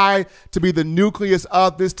guy to be the nucleus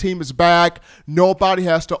of this team is back. Nobody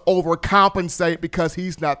has to overcompensate because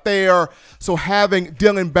he's not there. So having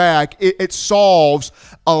Dylan back, it solves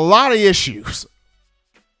a lot of issues.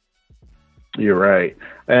 You're right.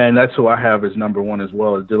 And that's who I have as number 1 as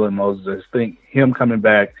well, as Dylan Moses. I think him coming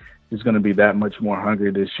back is going to be that much more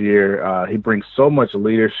hungry this year. He brings so much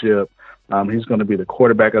leadership. He's going to be the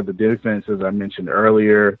quarterback of the defense, as I mentioned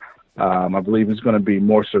earlier. I believe he's going to be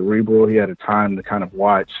more cerebral. He had a time to kind of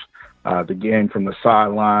watch the game from the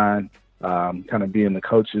sideline, kind of be in the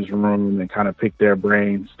coach's room and kind of pick their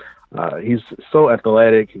brains. He's so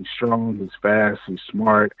athletic, he's strong, he's fast, he's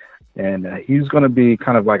smart, and he's going to be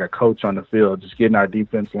kind of like a coach on the field, just getting our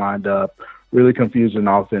defense lined up, really confusing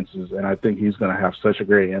offenses, and I think he's going to have such a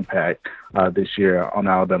great impact this year on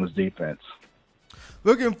Alabama's defense.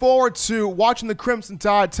 Looking forward to watching the Crimson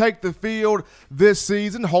Tide take the field this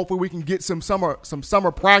season. Hopefully we can get some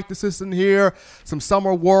summer practices in here, some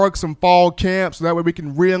summer work, some fall camp, so that way we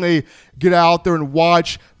can really get out there and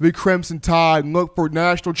watch the Crimson Tide and look for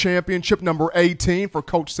national championship number 18 for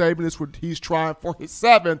Coach Saban. This is what he's trying for his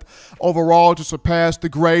 7th overall to surpass the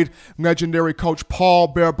great legendary Coach Paul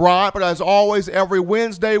Bear Bryant. But as always, every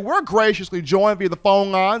Wednesday, we're graciously joined via the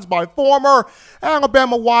phone lines by former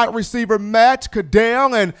Alabama wide receiver Matt Caddell.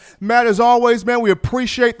 And Matt, as always, man, we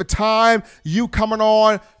appreciate the time, you coming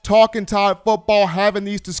on, talking Tide football, having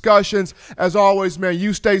these discussions. As always, man,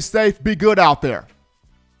 you stay safe, be good out there.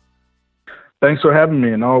 Thanks for having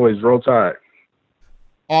me, and always roll Tide.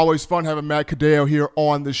 Always fun having Matt Caddell here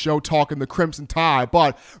on the show talking the Crimson Tide.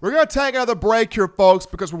 But we're going to take another break here, folks,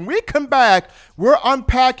 because when we come back, we're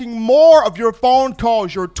unpacking more of your phone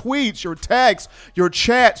calls, your tweets, your texts, your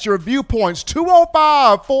chats, your viewpoints.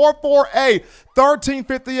 205-448-1358.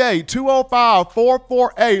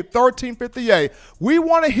 205-448-1358. We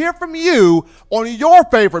want to hear from you on your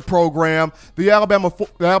favorite program, the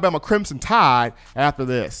Alabama Crimson Tide, after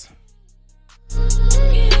this.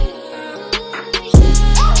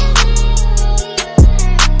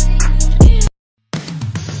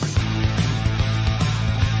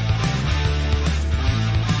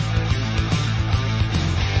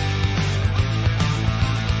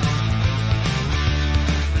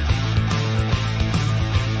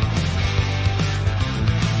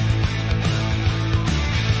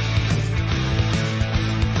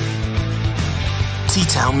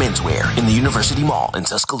 T-Town Menswear in the University Mall in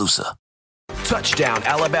Tuscaloosa. Touchdown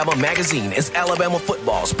Alabama Magazine is Alabama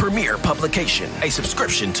football's premier publication. A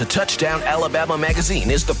subscription to Touchdown Alabama Magazine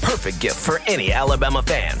is the perfect gift for any Alabama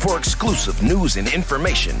fan. For exclusive news and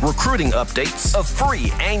information, recruiting updates, a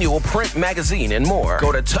free annual print magazine, and more,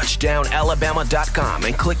 go to touchdownalabama.com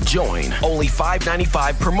and click join. Only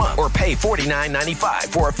 $5.95 per month or pay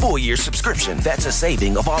 $49.95 for a full year subscription. That's a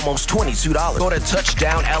saving of almost $22. Go to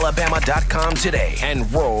touchdownalabama.com today and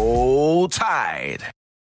roll Tide.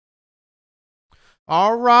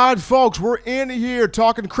 All right, folks, we're in here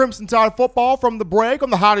talking Crimson Tide football from the break on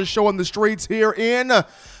the hottest show in the streets here in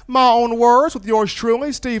my own words with yours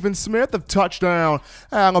truly, Stephen Smith of Touchdown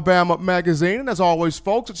Alabama Magazine. And as always,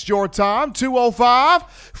 folks, it's your time,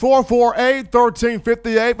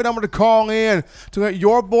 205-448-1358. The number to call in to let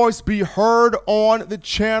your voice be heard on the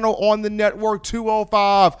channel, on the network,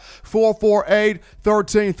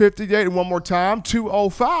 205-448-1358. And one more time,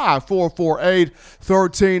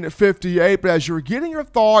 205-448-1358. But as you're getting your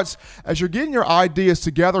thoughts, as you're getting your ideas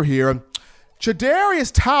together here,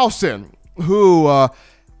 Jadarius Towson, who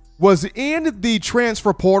was in the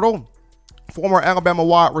transfer portal, former Alabama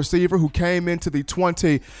wide receiver who came into the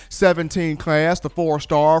 2017 class, the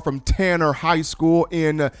four-star from Tanner High School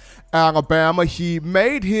in Alabama. He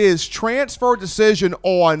made his transfer decision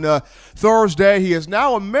on Thursday. He is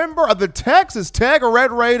now a member of the Texas Tech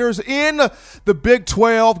Red Raiders in the Big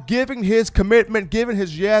 12, giving his commitment, giving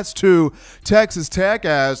his yes to Texas Tech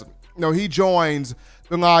as he joins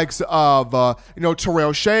the likes of,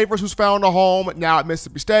 Terrell Shavers, who's found a home now at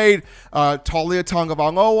Mississippi State, Talia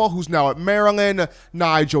Tagovailoa, who's now at Maryland,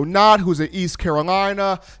 Nigel Knott, who's at East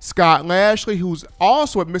Carolina, Scott Lashley, who's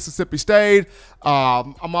also at Mississippi State,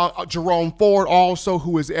 Jerome Ford also,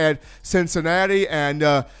 who is at Cincinnati.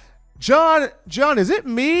 And John, is it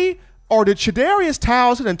me, or did Jadarius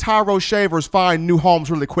Towson and Tyrone Shavers find new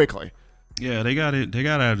homes really quickly? Yeah, they got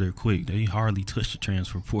out of there quick. They hardly touched the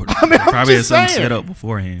transfer portal. I mean, they probably had something saying. set up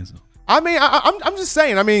beforehand. So. I mean, I'm just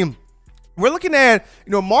saying. I mean, we're looking at,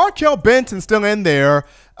 Markel Benson still in there.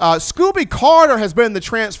 Scooby Carter has been in the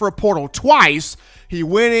transfer portal twice. He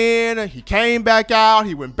went in, he came back out,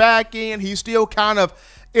 he went back in. He's still kind of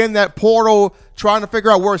in that portal trying to figure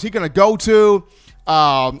out where is he going to go to.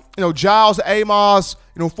 Giles Amos,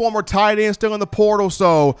 former tight end, still in the portal.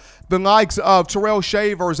 So the likes of Terrell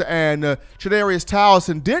Shavers and Jadarius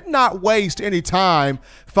Towson did not waste any time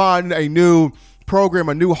finding a new program,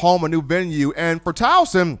 a new home, a new venue. And for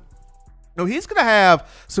Towson, he's going to have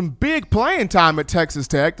some big playing time at Texas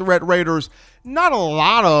Tech. The Red Raiders, not a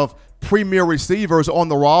lot of premier receivers on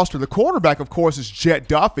the roster. The quarterback, of course, is Jet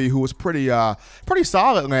Duffy, who was pretty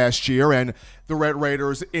solid last year. And the Red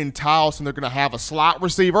Raiders in Towson, they're going to have a slot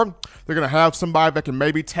receiver. They're going to have somebody that can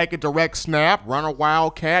maybe take a direct snap, run a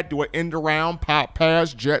wildcat, do an end-around, pop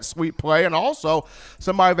pass, jet sweep play, and also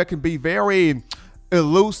somebody that can be very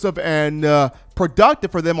elusive and productive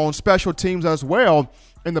for them on special teams as well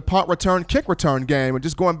in the punt return, kick return game. And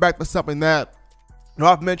just going back to something that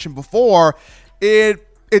I've mentioned before, it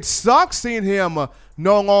sucks seeing him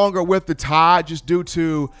no longer with the Tide just due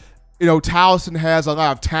to, Towson has a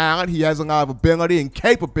lot of talent. He has a lot of ability and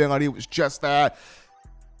capability. It was just that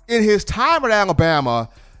in his time at Alabama,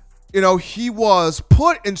 he was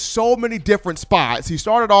put in so many different spots. He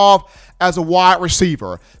started off as a wide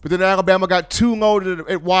receiver, but then Alabama got too loaded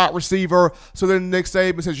at wide receiver. So then Nick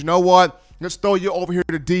Saban says, you know what? Let's throw you over here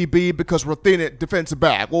to DB because we're thin at defensive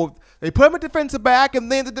back. Well, they put him at defensive back,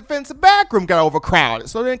 and then the defensive back room got overcrowded.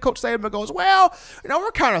 So then Coach Saban goes, well, we're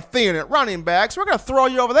kind of thin at running back, so we're going to throw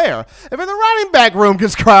you over there. And then the running back room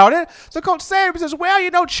gets crowded. So Coach Saban says,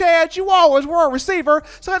 well, Chad, you always were a receiver,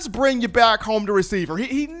 so let's bring you back home to receiver.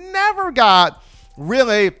 He never got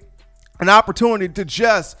really an opportunity to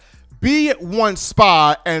just be at one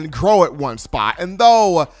spot and grow at one spot. And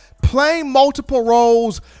though playing multiple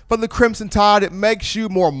roles for the Crimson Tide, it makes you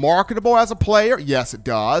more marketable as a player. Yes, it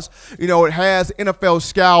does. It has NFL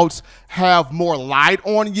scouts have more light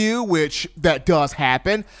on you, which that does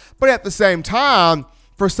happen. But at the same time,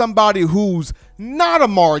 for somebody who's not a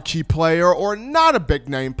marquee player or not a big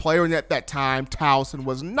name player, and at that time Towson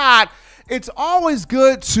was not, it's always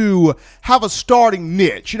good to have a starting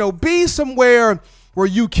niche. Be somewhere where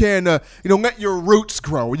you can, let your roots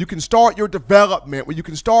grow, where you can start your development, where you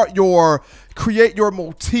can create your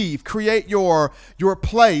motif, create your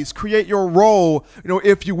place, create your role,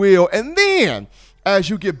 if you will. And then as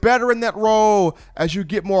you get better in that role, as you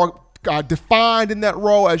get more defined in that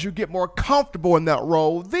role, as you get more comfortable in that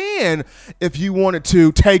role, then if you wanted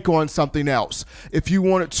to take on something else, if you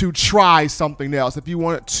wanted to try something else, if you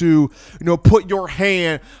wanted to, put your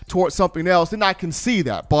hand towards something else, then I can see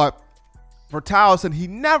that. But for Towson, he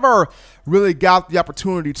never really got the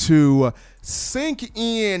opportunity to sink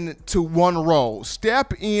in to one role,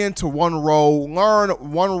 step into one role, learn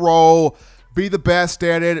one role, be the best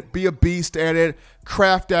at it, be a beast at it,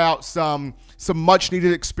 craft out some much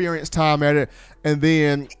needed experience time at it, and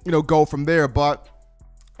then, go from there. But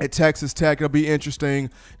at Texas Tech, it'll be interesting.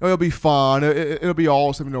 It'll be fun. It'll be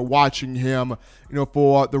awesome, watching him,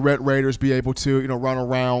 for the Red Raiders be able to, run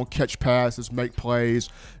around, catch passes, make plays,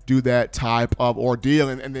 do that type of ordeal.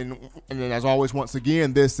 And then as always, once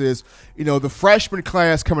again, this is, the freshman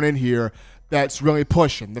class coming in here that's really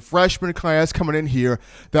pushing. The freshman class coming in here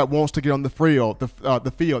that wants to get on the field.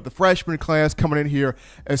 The freshman class coming in here,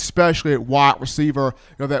 especially at wide receiver,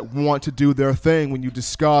 that want to do their thing. When you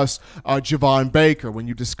discuss Javon Baker, when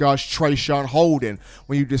you discuss Trayshawn Holden,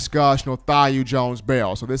 when you discuss Thiu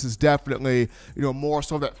Jones-Bell. So this is definitely more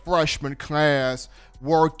so that freshman class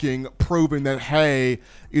working, proving that, hey,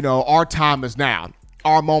 our time is now.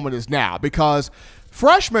 Our moment is now. Because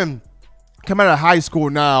freshmen coming out of high school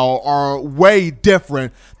now are way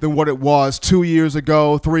different than what it was 2 years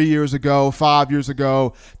ago, 3 years ago, 5 years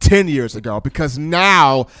ago, 10 years ago, because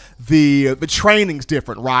now the training's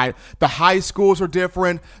different, right? The high schools are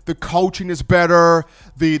different, the coaching is better,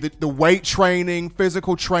 the weight training,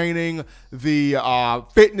 physical training, the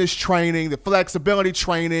fitness training, the flexibility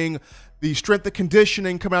training, the strength and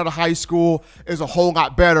conditioning coming out of high school is a whole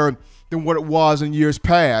lot better than what it was in years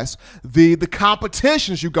past. The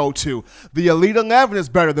competitions you go to, the Elite 11 is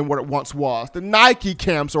better than what it once was. The Nike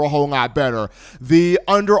camps are a whole lot better. The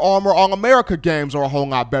Under Armour All-America games are a whole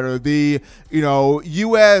lot better. The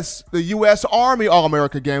U.S. Army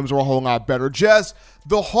All-America games are a whole lot better. Just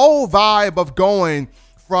the whole vibe of going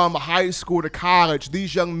from high school to college,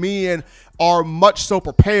 these young men are much so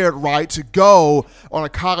prepared, right, to go on a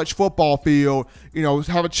college football field,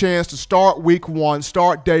 have a chance to start week one,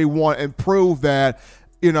 start day one, and prove that,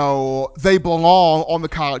 they belong on the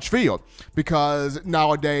college field. Because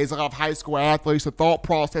nowadays, a lot of high school athletes, the thought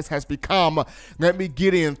process has become, let me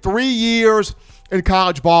get in 3 years in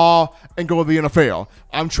college ball and go to the NFL.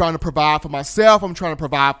 I'm trying to provide for myself. I'm trying to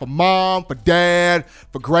provide for mom, for dad,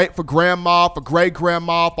 for grandma, for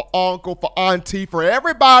great-grandma, for uncle, for auntie, for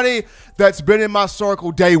everybody that's been in my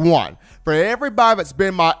circle day one. For everybody that's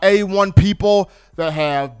been my A1 people that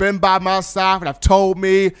have been by my side and have told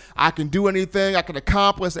me I can do anything, I can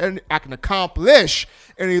accomplish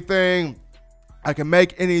anything, I can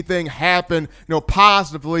make anything happen,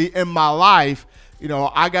 positively in my life.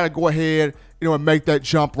 I got to go ahead, and make that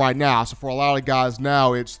jump right now. So for a lot of guys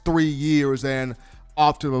now, it's 3 years and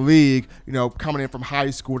off to the league, coming in from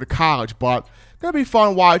high school to college. But going to be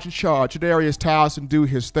fun watching Jadarius Towson do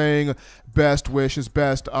his thing. Best wishes,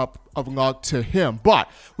 best of luck to him. But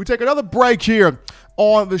we take another break here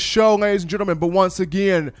on the show, ladies and gentlemen. But once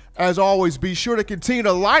again, as always, be sure to continue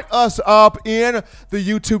to light us up in the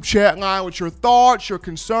YouTube chat line with your thoughts, your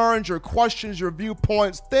concerns, your questions, your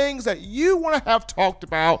viewpoints, things that you want to have talked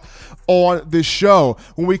about on this show.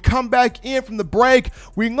 When we come back in from the break,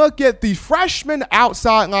 we look at the freshman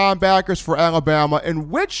outside linebackers for Alabama and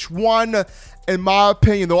which one, in my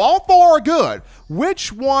opinion, though all four are good,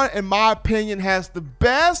 which one, in my opinion, has the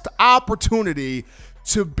best opportunity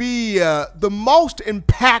to be the most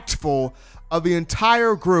impactful of the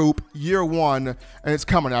entire group year one, and it's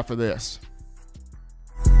coming after this.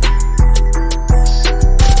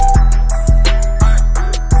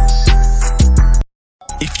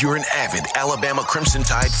 If you're an avid Alabama Crimson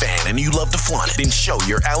Tide fan and you love to flaunt it, then show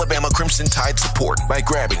your Alabama Crimson Tide support by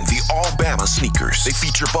grabbing the All-Bama sneakers. They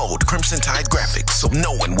feature bold Crimson Tide graphics, so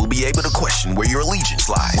no one will be able to question where your allegiance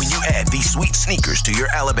lies. When you add these sweet sneakers to your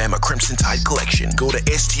Alabama Crimson Tide collection, go to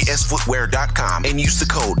STSfootwear.com and use the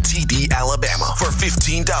code TDAlabama for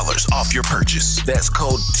 $15 off your purchase. That's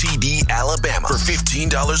code TDAlabama for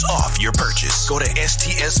 $15 off your purchase. Go to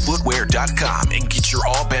STSfootwear.com and get your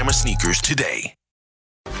All-Bama sneakers today.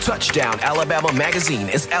 Touchdown Alabama Magazine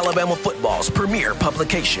is Alabama football's premier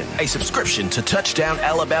publication. A subscription to Touchdown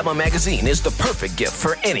Alabama Magazine is the perfect gift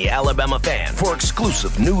for any Alabama fan. For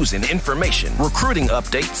exclusive news and information, recruiting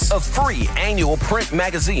updates, a free annual print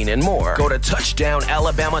magazine, and more, go to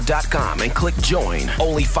touchdownalabama.com and click join.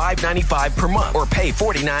 Only $5.95 per month or pay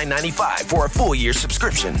 $49.95 for a full year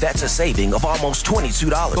subscription. That's a saving of almost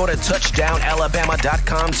 $22. Go to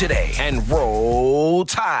touchdownalabama.com today and roll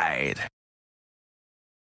Tide.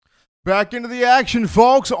 Back into the action,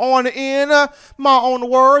 folks. On in my own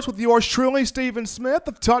words with yours truly, Stephen Smith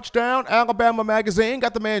of Touchdown Alabama Magazine.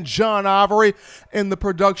 Got the man John Ivory in the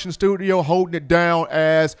production studio holding it down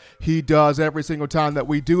as he does every single time that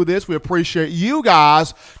we do this. We appreciate you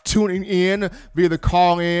guys tuning in via the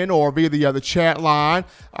call-in or via the chat line.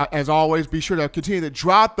 As always, be sure to continue to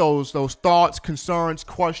drop those thoughts, concerns,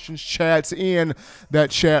 questions, chats in that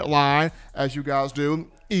chat line as you guys do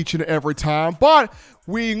each and every time. But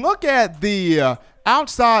we look at the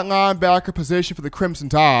outside linebacker position for the Crimson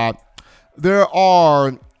Tide. There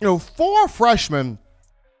are, 4 freshmen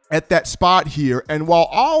at that spot here. And while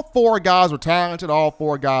all 4 guys are talented, all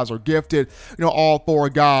 4 guys are gifted, all 4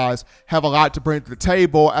 guys have a lot to bring to the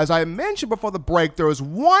table. As I mentioned before the break, there is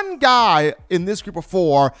one guy in this group of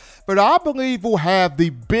 4 that I believe will have the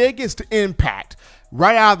biggest impact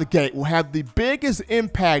right out of the gate, will have the biggest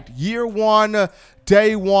impact year one,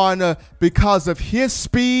 day one, because of his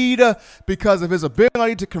speed, because of his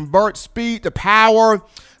ability to convert speed to power,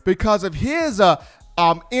 because of his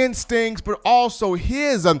instincts, but also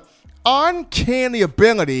his uncanny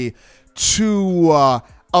ability to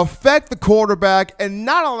affect the quarterback and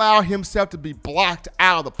not allow himself to be blocked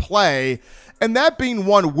out of the play. And that being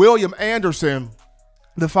one William Anderson,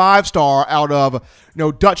 the 5-star out of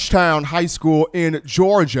Dutchtown High School in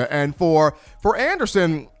Georgia. And for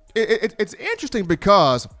Anderson, it's interesting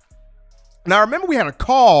because now I remember we had a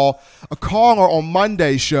caller on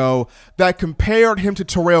Monday's show that compared him to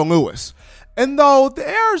Terrell Lewis. And though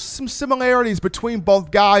there's some similarities between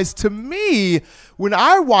both guys, to me, when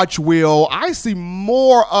I watch Will, I see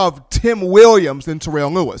more of Tim Williams than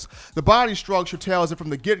Terrell Lewis. The body structure tells it from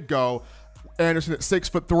the get-go. Anderson at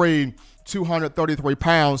 6'3", 233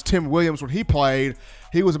 pounds. Tim Williams, when he played,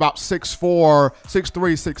 he was about 6'4",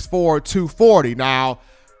 6'4", 240. Now,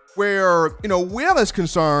 where, Will is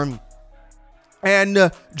concerned,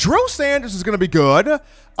 and Drew Sanders is going to be good.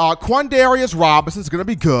 Quandarius Robinson is going to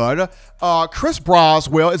be good. Chris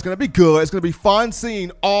Broswell is going to be good. It's going to be fun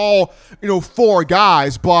seeing all, 4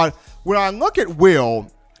 guys. But when I look at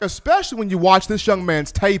Will, especially when you watch this young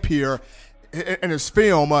man's tape here in his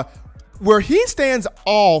film, where he stands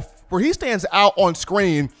out on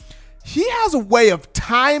screen, he has a way of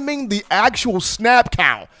timing the actual snap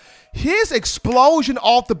count. His explosion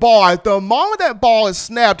off the ball, at the moment that ball is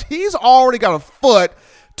snapped, he's already got a foot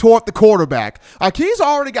toward the quarterback. Like, he's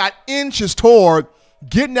already got inches toward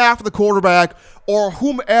getting after the quarterback or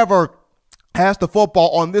whomever has the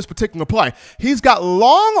football on this particular play. He's got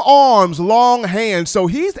long arms, long hands, so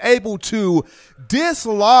he's able to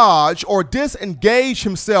dislodge or disengage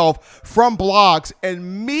himself from blocks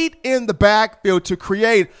and meet in the backfield to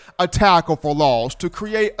create a tackle for loss, to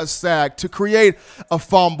create a sack, to create a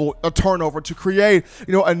fumble, a turnover, to create,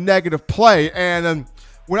 a negative play. And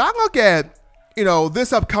when I look at,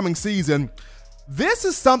 this upcoming season, this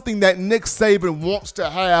is something that Nick Saban wants to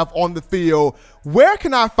have on the field. Where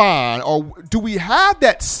can I find, or do we have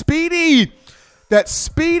that speedy,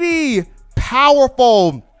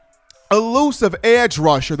 powerful, elusive edge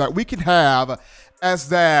rusher that we can have as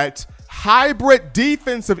that hybrid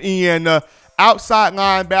defensive end, outside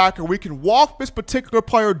linebacker? We can walk this particular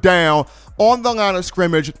player down on the line of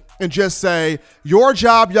scrimmage and just say, your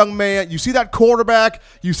job, young man, you see that quarterback,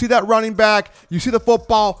 you see that running back, you see the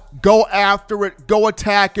football, go after it, go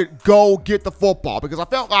attack it, go get the football. Because I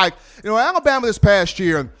felt like, Alabama this past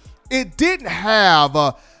year, it didn't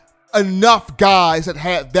have enough guys that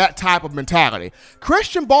had that type of mentality.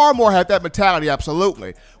 Christian Barmore had that mentality,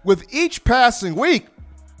 absolutely. With each passing week,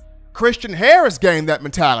 Christian Harris gained that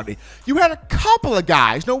mentality. You had a couple of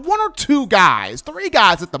guys, 1 or 2 guys, 3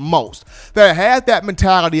 guys at the most, that had that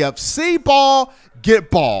mentality of see ball, get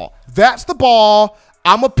ball. That's the ball.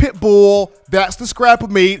 I'm a pit bull. That's the scrap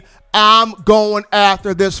of meat. I'm going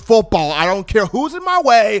after this football. I don't care who's in my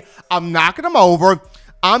way. I'm knocking them over.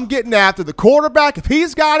 I'm getting after the quarterback if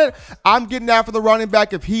he's got it. I'm getting after the running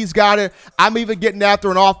back if he's got it. I'm even getting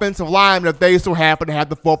after an offensive lineman if they so happen to have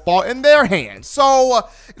the football in their hands. So,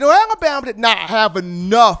 Alabama did not have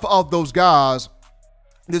enough of those guys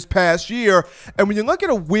this past year. And when you look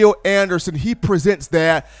at a Will Anderson, he presents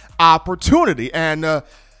that opportunity. And a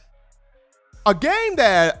game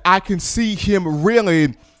that I can see him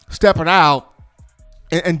really stepping out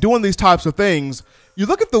and doing these types of things, you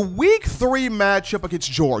look at the Week 3 matchup against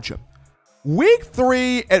Georgia. Week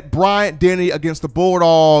 3 at Bryant-Denny against the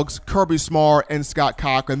Bulldogs, Kirby Smart and Scott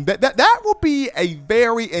Cochran. That will be a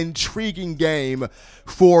very intriguing game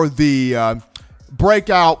for the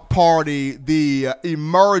breakout party, the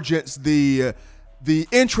emergence, the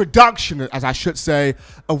introduction, as I should say,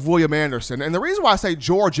 of William Anderson. And the reason why I say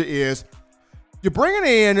Georgia is you're bringing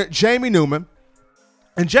in Jamie Newman,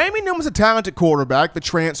 And Jamie Newman's a talented quarterback, the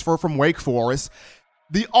transfer from Wake Forest.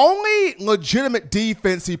 The only legitimate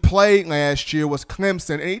defense he played last year was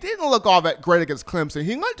Clemson, and he didn't look all that great against Clemson.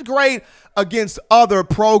 He looked great against other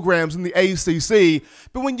programs in the ACC,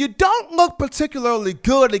 but when you don't look particularly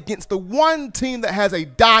good against the one team that has a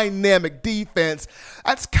dynamic defense,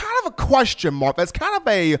 that's kind of a question mark. That's kind of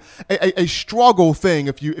a struggle thing,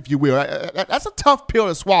 if you will. That's a tough pill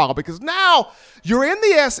to swallow, because now you're in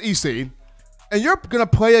the SEC, and you're going to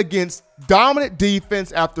play against dominant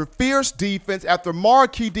defense after fierce defense after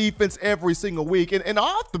marquee defense every single week. And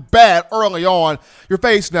off the bat, early on, you're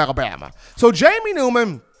facing Alabama. So Jamie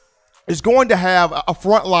Newman is going to have a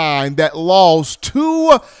front line that lost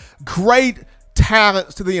two great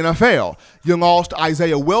talents to the NFL. You lost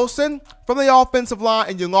Isaiah Wilson from the offensive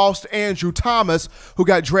line, and you lost Andrew Thomas, who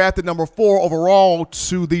got drafted number 4 overall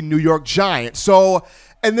to the New York Giants. So,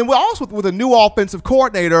 and then we're also with a new offensive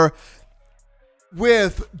coordinator,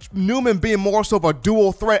 with Newman being more so of a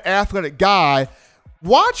dual threat athletic guy.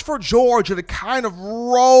 Watch for Georgia to kind of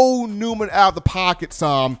roll Newman out of the pocket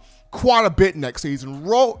quite a bit next season.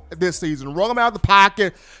 Roll him out of the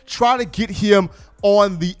pocket, try to get him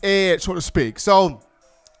on the edge, so to speak. So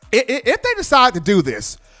if they decide to do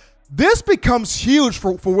this becomes huge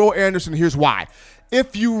for Will Anderson. Here's why.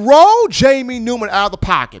 If you roll Jamie Newman out of the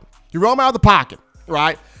pocket,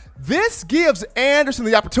 right? This gives Anderson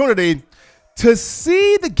the opportunity to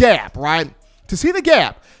see the gap, right? To see the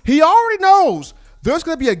gap. He already knows there's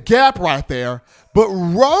going to be a gap right there, but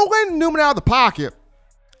rolling Newman out of the pocket,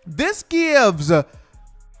 this gives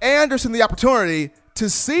Anderson the opportunity to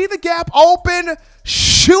see the gap open,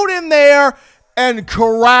 shoot in there, and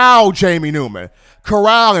corral Jamie Newman.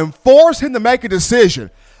 Corral him, force him to make a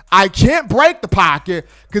decision. I can't break the pocket,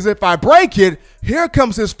 because if I break it, here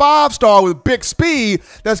comes this 5-star with big speed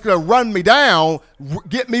that's going to run me down,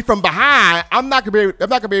 get me from behind. I'm not going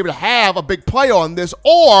to be able to have a big play on this.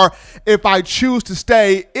 Or if I choose to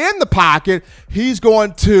stay in the pocket, he's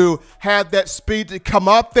going to have that speed to come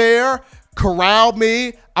up there, corral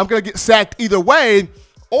me. I'm going to get sacked either way.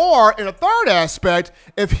 Or in a third aspect,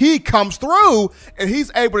 if he comes through and he's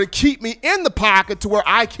able to keep me in the pocket to where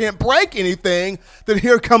I can't break anything, then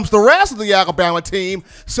here comes the rest of the Alabama team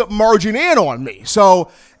submerging in on me.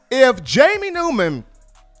 So if Jamie Newman,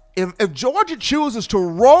 if Georgia chooses to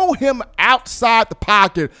roll him outside the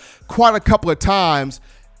pocket quite a couple of times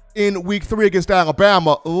in week 3 against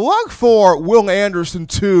Alabama, look for Will Anderson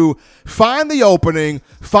to find the opening,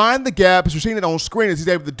 find the gap, as you're seeing it on screen as he's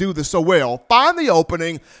able to do this so well. Find the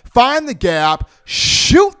opening, find the gap,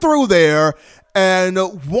 shoot through there, and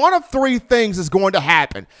one of 3 things is going to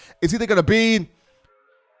happen. It's either going to be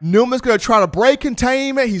Newman's going to try to break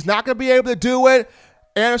containment. He's not going to be able to do it.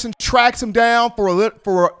 Anderson tracks him down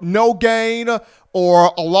for no gain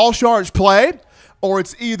or a lost yardage play. Or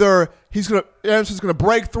it's either Anderson's going to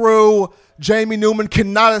break through. Jamie Newman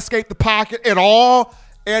cannot escape the pocket at all.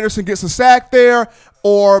 Anderson gets a sack there.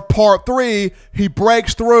 Or part 3, he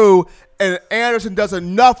breaks through and Anderson does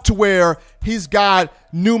enough to where he's got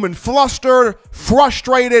Newman flustered,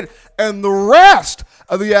 frustrated, and the rest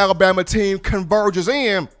of the Alabama team converges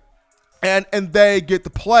in and they get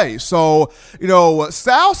the play. So,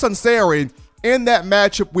 Sal Sunseri in that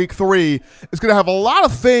matchup week 3 is going to have a lot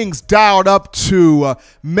of things dialed up to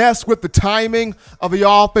mess with the timing of the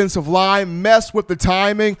offensive line, mess with the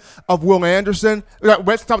timing of Will Anderson, mess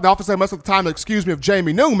with the timing, of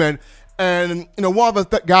Jamie Newman. And, one of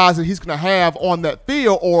the guys that he's going to have on that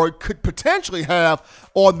field, or could potentially have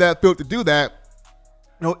on that field to do that,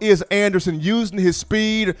 is Anderson using his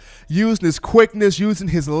speed, using his quickness, using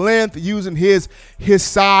his length, using his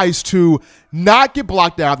size to not get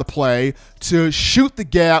blocked out of the play, to shoot the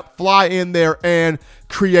gap, fly in there, and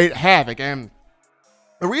create havoc. And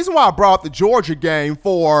the reason why I brought up the Georgia game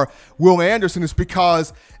for Will Anderson is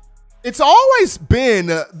because it's always been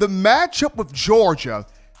the matchup with Georgia.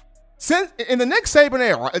 Since in the Nick Saban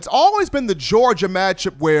era, it's always been the Georgia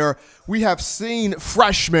matchup where we have seen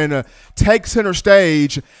freshmen take center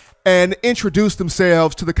stage and introduce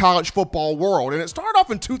themselves to the college football world. And it started off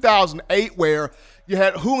in 2008 where you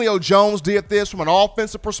had Julio Jones did this from an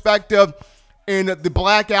offensive perspective in the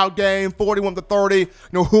blackout game, 41-30.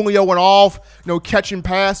 Julio went off, catching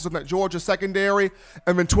passes on that Georgia secondary.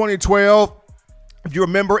 And in 2012, If you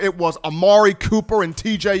remember, it was Amari Cooper and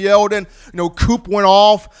TJ Yeldon. Coop went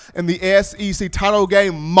off in the SEC title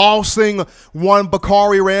game, mossing one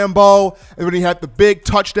Bakari Rambo. And then he had the big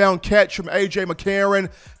touchdown catch from A.J.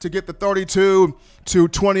 McCarron to get the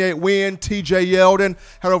 32-28 win. TJ Yeldon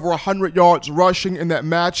had over 100 yards rushing in that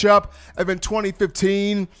matchup. And then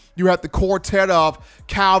 2015, you had the quartet of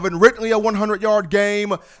Calvin Ridley, a 100-yard game.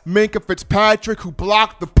 Minkah Fitzpatrick, who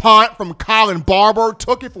blocked the punt from Colin Barber,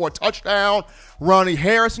 took it for a touchdown. Ronnie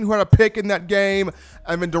Harrison, who had a pick in that game.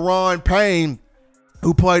 And then Daron Payne,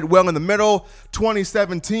 who played well in the middle.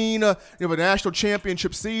 2017, the national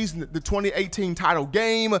championship season, the 2018 title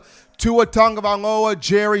game. Tua Tagovailoa,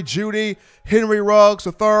 Jerry Jeudy, Henry Ruggs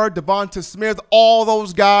III, Devonta Smith, all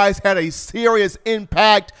those guys had a serious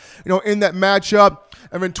impact, in that matchup.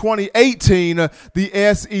 And in 2018,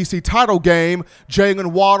 the SEC title game, Jalen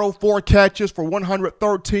Waddle, 4 catches for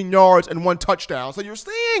 113 yards and 1 touchdown. So you're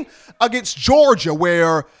seeing against Georgia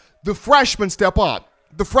where the freshmen step up.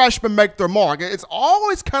 The freshmen make their mark. It's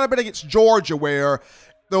always kind of been against Georgia where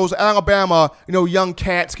those Alabama, young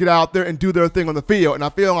cats get out there and do their thing on the field. And I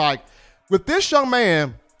feel like with this young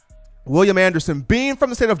man, William Anderson, being from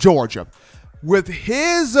the state of Georgia, with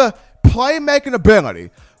his playmaking ability,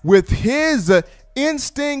 with his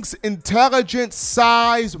instincts, intelligence,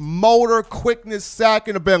 size, motor, quickness,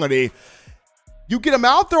 sacking ability, you get him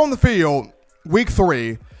out there on the field week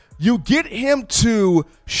 3, you get him to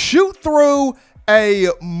shoot through a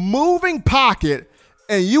moving pocket,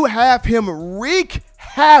 and you have him wreak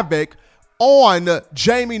havoc on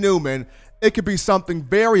Jamie Newman. It could be something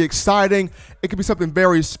very exciting. It could be something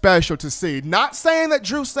very special to see. Not saying that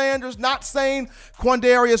Drew Sanders, not saying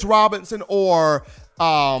Quandarius Robinson or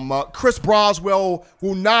Chris Broswell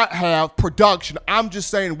will not have production. I'm just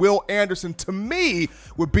saying Will Anderson, to me,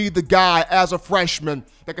 would be the guy as a freshman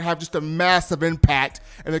that can have just a massive impact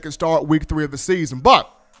and that can start week 3 of the season.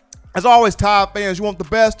 But as always, Tide fans, you want the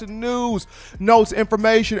best in news, notes,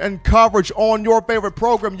 information, and coverage on your favorite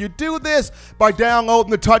program. You do this by downloading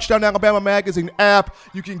the Touchdown Alabama Magazine app.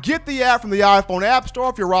 You can get the app from the iPhone App Store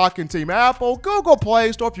if you're rocking Team Apple, Google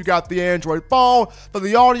Play Store if you got the Android phone. For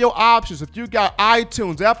the audio options, if you got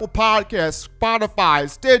iTunes, Apple Podcasts, Spotify,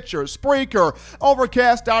 Stitcher, Spreaker,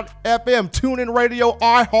 Overcast.fm, TuneIn Radio,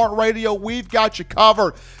 iHeartRadio, we've got you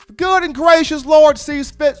covered. Good and gracious Lord sees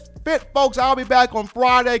fit, folks. I'll be back on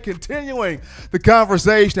Friday continuing the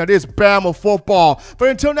conversation that is Bama football. But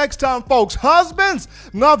until next time, folks, husbands,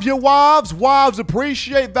 love your wives. Wives,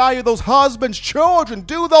 appreciate, value those husbands. Children,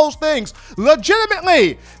 do those things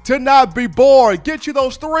legitimately to not be bored. Get you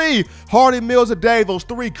those 3 hearty meals a day, those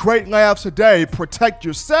 3 great laughs a day. Protect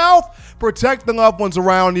yourself, protect the loved ones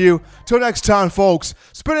around you. Till next time, folks,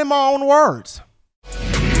 spit in my own words.